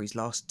dump for his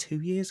last 2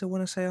 years, I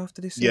want to say,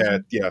 after this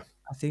season. Yeah.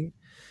 I think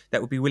that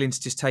would be willing to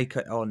just take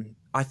it on.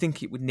 I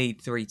think it would need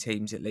 3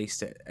 teams at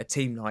least. A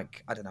team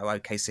like, I don't know,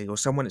 OKC or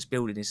someone that's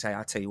building and say,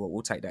 I tell you what,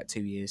 we'll take that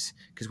 2 years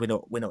because we're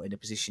not in a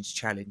position to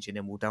challenge, and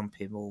then we'll dump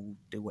him or we'll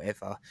do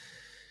whatever.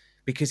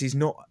 Because he's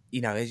not,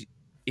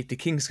 if the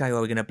Kings say,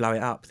 we're going to blow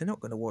it up, they're not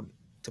going to want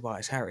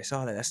Tobias Harris,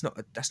 are they? That's not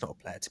a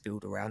player to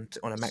build around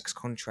on a max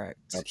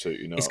contract.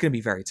 Absolutely not. It's going to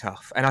be very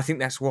tough. And I think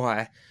that's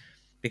why,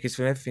 because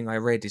from everything I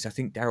read, I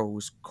think Daryl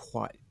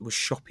was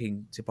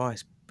shopping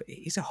Tobias, but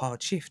it is a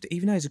hard shift.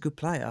 Even though he's a good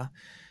player,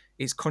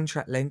 it's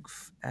contract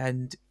length,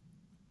 and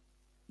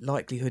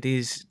likelihood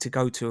is to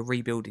go to a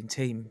rebuilding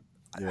team.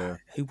 Yeah.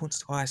 Who wants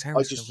Tobias Harris? I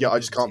on a just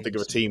rebuilding can't think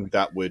of a It's- team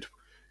that would,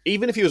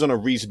 even if he was on a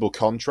reasonable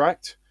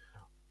contract,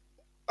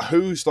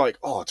 who's like,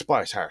 oh,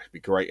 Tobias Harris would be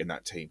great in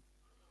that team.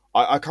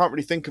 I can't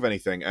really think of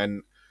anything,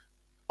 and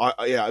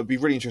it'd be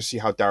really interesting to see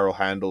how Daryl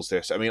handles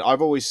this. I mean,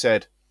 I've always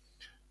said,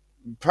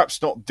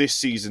 perhaps not this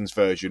season's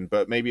version,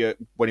 but maybe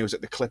when he was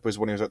at the Clippers,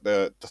 when he was at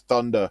the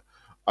Thunder,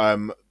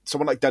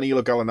 someone like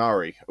Danilo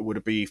Gallinari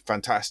would be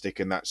fantastic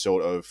in that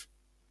sort of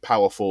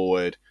power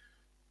forward.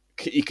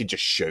 He can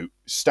just shoot,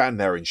 stand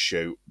there and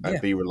shoot, and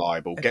be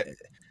reliable. Get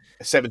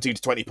 17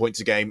 to 20 points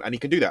a game, and he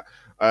can do that.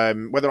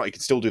 Whether or not he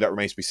can still do that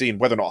remains to be seen.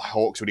 Whether or not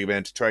Hawks would even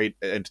entertain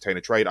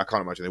a trade, I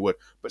can't imagine they would.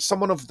 But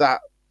someone of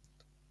that,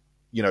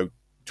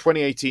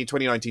 2018,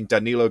 2019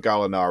 Danilo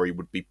Gallinari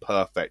would be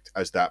perfect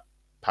as that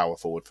power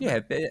forward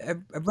for but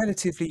a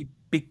relatively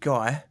big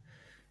guy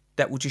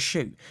that will just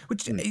shoot.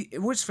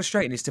 What's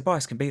frustrating is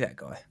Tobias can be that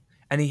guy.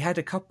 And he's had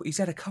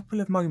a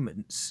couple of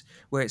moments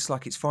where it's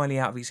like it's finally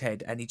out of his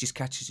head and he just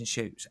catches and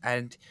shoots.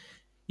 And,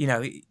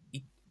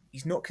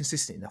 he's not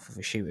consistent enough of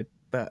a shooter,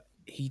 but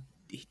he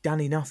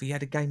done enough. He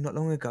had a game not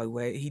long ago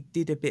where he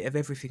did a bit of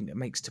everything that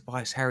makes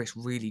Tobias Harris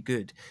really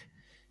good.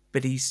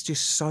 But he's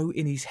just so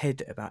in his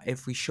head about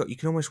every shot. You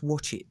can almost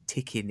watch it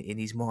ticking in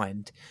his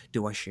mind.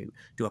 Do I shoot?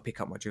 Do I pick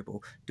up my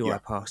dribble? Do I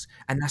pass?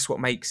 And that's what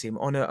makes him,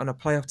 on a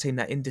playoff team,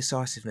 that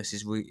indecisiveness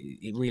it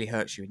really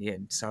hurts you in the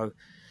end. So,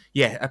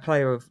 yeah, a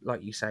player of,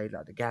 like you say,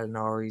 like the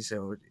Gallinaris,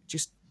 or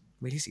just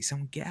realistically,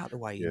 someone get out of the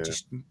way and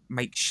just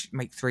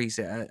make threes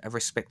at a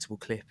respectable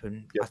clip,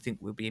 and I think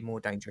we'll be more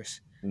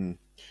dangerous.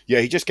 Yeah,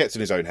 he just gets in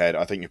his own head.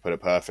 I think you put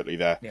it perfectly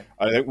there. Yeah.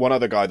 I think one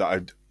other guy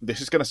that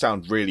this is going to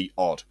sound really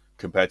odd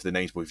compared to the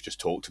names we've just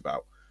talked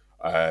about.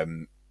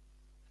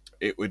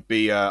 It would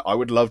be I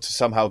would love to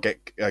somehow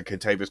get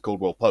Kentavious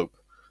Caldwell-Pope.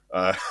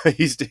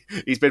 He's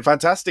been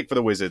fantastic for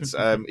the Wizards.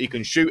 He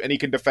can shoot and he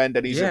can defend,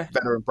 and he's a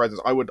veteran presence.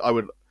 I would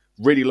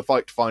really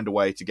like to find a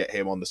way to get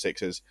him on the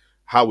Sixers.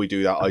 How we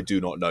do that, I do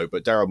not know,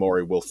 but Daryl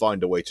Morey will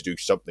find a way to do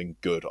something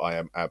good. I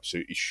am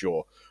absolutely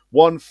sure.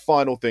 One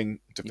final thing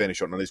to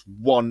finish on this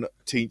one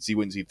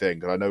teensy-wincy thing,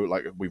 because I know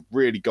we've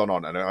really gone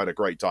on and I had a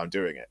great time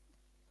doing it,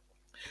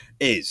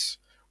 is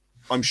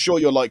I'm sure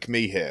you're like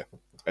me here,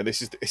 and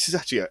this is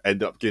actually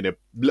end up getting a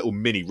little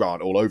mini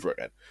rant all over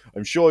again.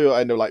 I'm sure you'll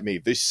end up like me.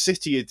 This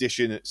City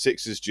Edition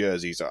Sixers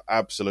jerseys are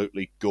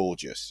absolutely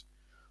gorgeous.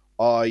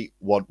 I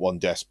want one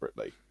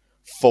desperately.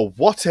 For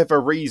whatever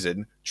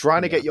reason,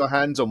 trying to get your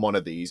hands on one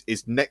of these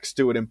is next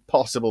to an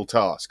impossible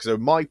task. So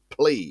my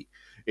plea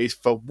is,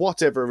 for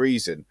whatever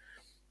reason,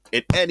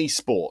 in any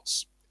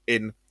sports,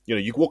 you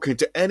walk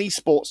into any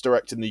Sports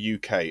Direct in the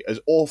UK,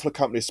 as awful a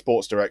company as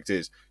Sports Direct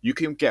is, you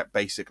can get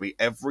basically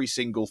every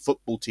single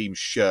football team's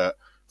shirt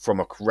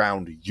from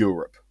around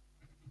Europe.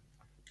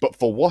 But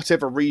for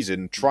whatever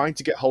reason, trying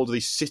to get hold of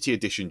these City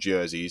Edition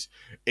jerseys,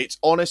 it's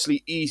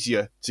honestly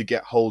easier to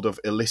get hold of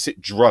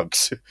illicit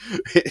drugs.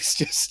 It's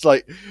just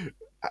like,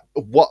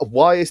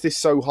 why is this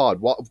so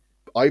hard?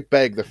 I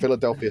beg the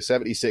Philadelphia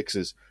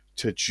 76ers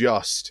to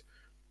just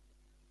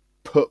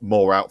put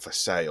more out for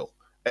sale.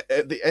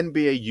 The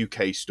NBA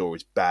UK store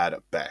is bad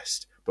at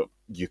best, but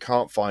you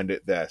can't find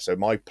it there. So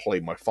my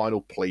final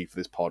plea for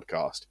this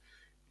podcast,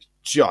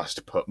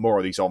 just put more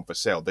of these on for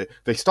sale.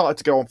 They started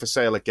to go on for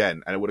sale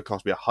again, and it would have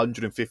cost me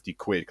 150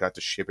 quid because I had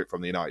to ship it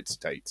from the United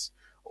States.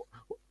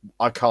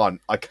 I can't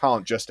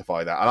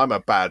justify that, and I'm a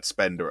bad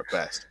spender at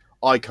best.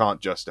 I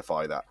can't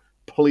justify that.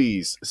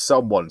 Please,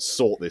 someone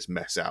sort this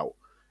mess out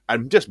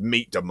and just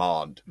meet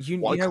demand. You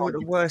know what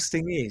the worst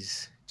thing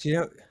is? Do you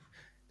know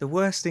the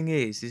worst thing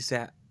is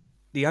that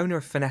the owner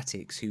of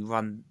Fanatics, who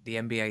run the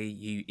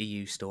NBA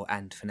EU store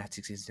and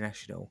Fanatics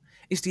International,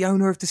 is the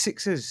owner of the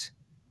Sixers.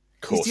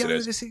 Of course, he's the owner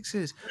of the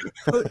Sixers.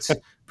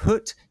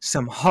 Put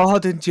some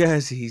Harden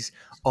jerseys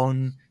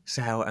on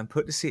sale and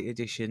put the City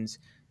Editions.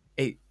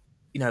 Me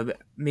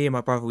and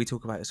my brother, we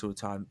talk about this all the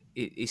time.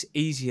 It's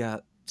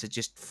easier to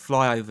just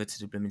fly over to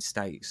the blooming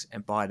States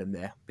and buy them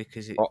there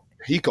because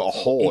he got a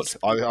hoard.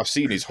 I've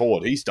seen his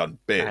hoard. He's done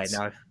bits.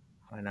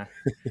 I know.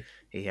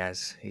 He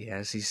has.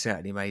 He's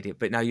certainly made it.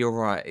 But no, you're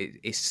right.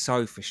 It's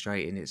so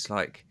frustrating. It's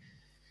like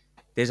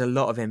there's a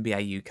lot of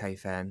NBA UK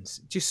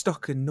fans. Just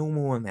stock a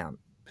normal amount,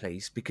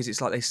 please, because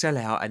it's like they sell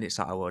out and it's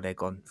like, oh well, they're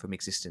gone from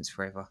existence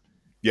forever.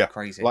 Yeah,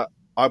 crazy. Like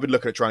I've been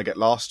looking at trying to get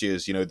last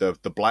year's,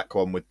 the black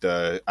one with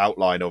the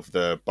outline of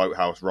the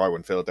boathouse row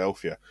in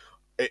Philadelphia.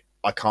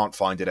 I can't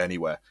find it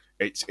anywhere.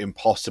 It's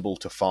impossible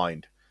to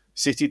find.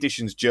 City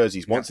Edition's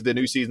jerseys, once the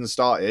new season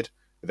started,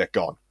 they're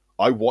gone.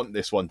 I want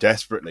this one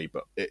desperately,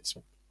 but it's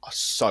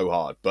so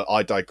hard. But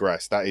I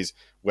digress. That is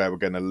where we're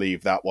going to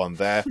leave that one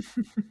there.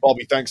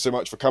 Bobby, thanks so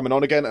much for coming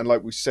on again. And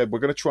like we said, we're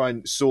going to try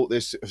and sort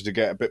this to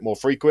get a bit more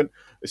frequent,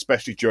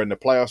 especially during the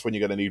playoffs when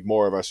you're going to need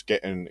more of us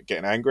getting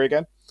angry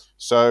again.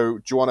 So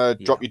do you want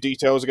to drop your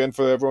details again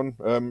for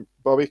everyone,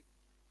 Bobby?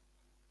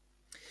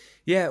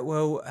 Yeah,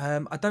 well,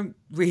 I'm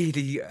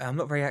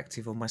not very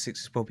active on my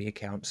Sixers Bobby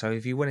account. So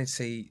if you want to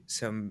see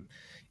some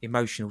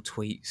emotional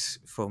tweets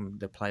from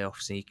the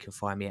playoffs, and you can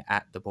find me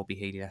at the Bobby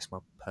Healy. That's my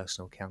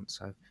personal account,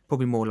 so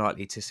probably more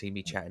likely to see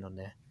me chatting on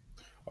there.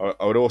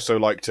 I would also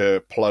like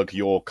to plug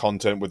your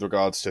content with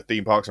regards to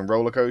theme parks and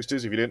roller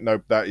coasters. If you didn't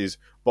know, that is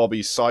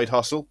Bobby's side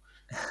hustle.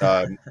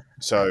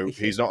 So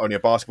he's not only a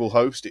basketball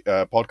host,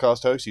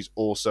 podcast host, he's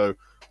also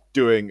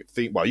doing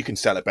theme. Well, you can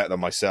sell it better than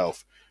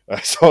myself,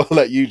 so I'll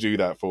let you do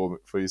that for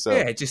yourself.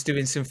 Yeah, just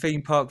doing some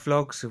theme park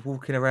vlogs of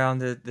walking around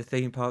the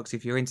theme parks.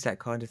 If you're into that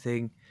kind of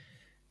thing,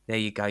 there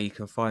you go. You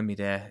can find me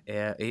there.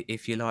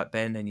 If you like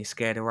Ben and you're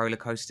scared of roller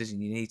coasters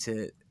and you need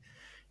to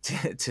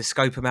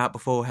scope them out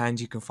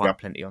beforehand, you can find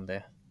plenty on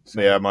there. So,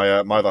 yeah, my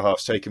other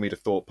half's taking me to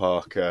Thorpe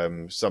Park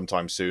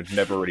sometime soon.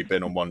 Never really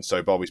been on one,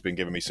 so Bobby's been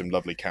giving me some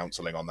lovely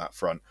counselling on that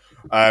front.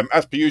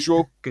 As per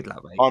usual, good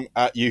luck, mate. I'm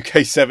at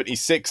UK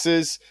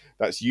 76ers.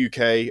 That's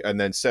UK and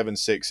then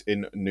 76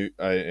 in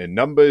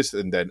numbers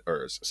and then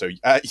ERS. So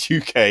at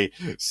UK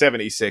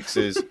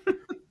 76ers,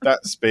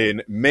 that's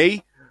been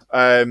me.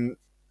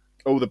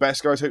 All the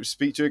best, guys. Hope to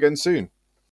speak to you again soon.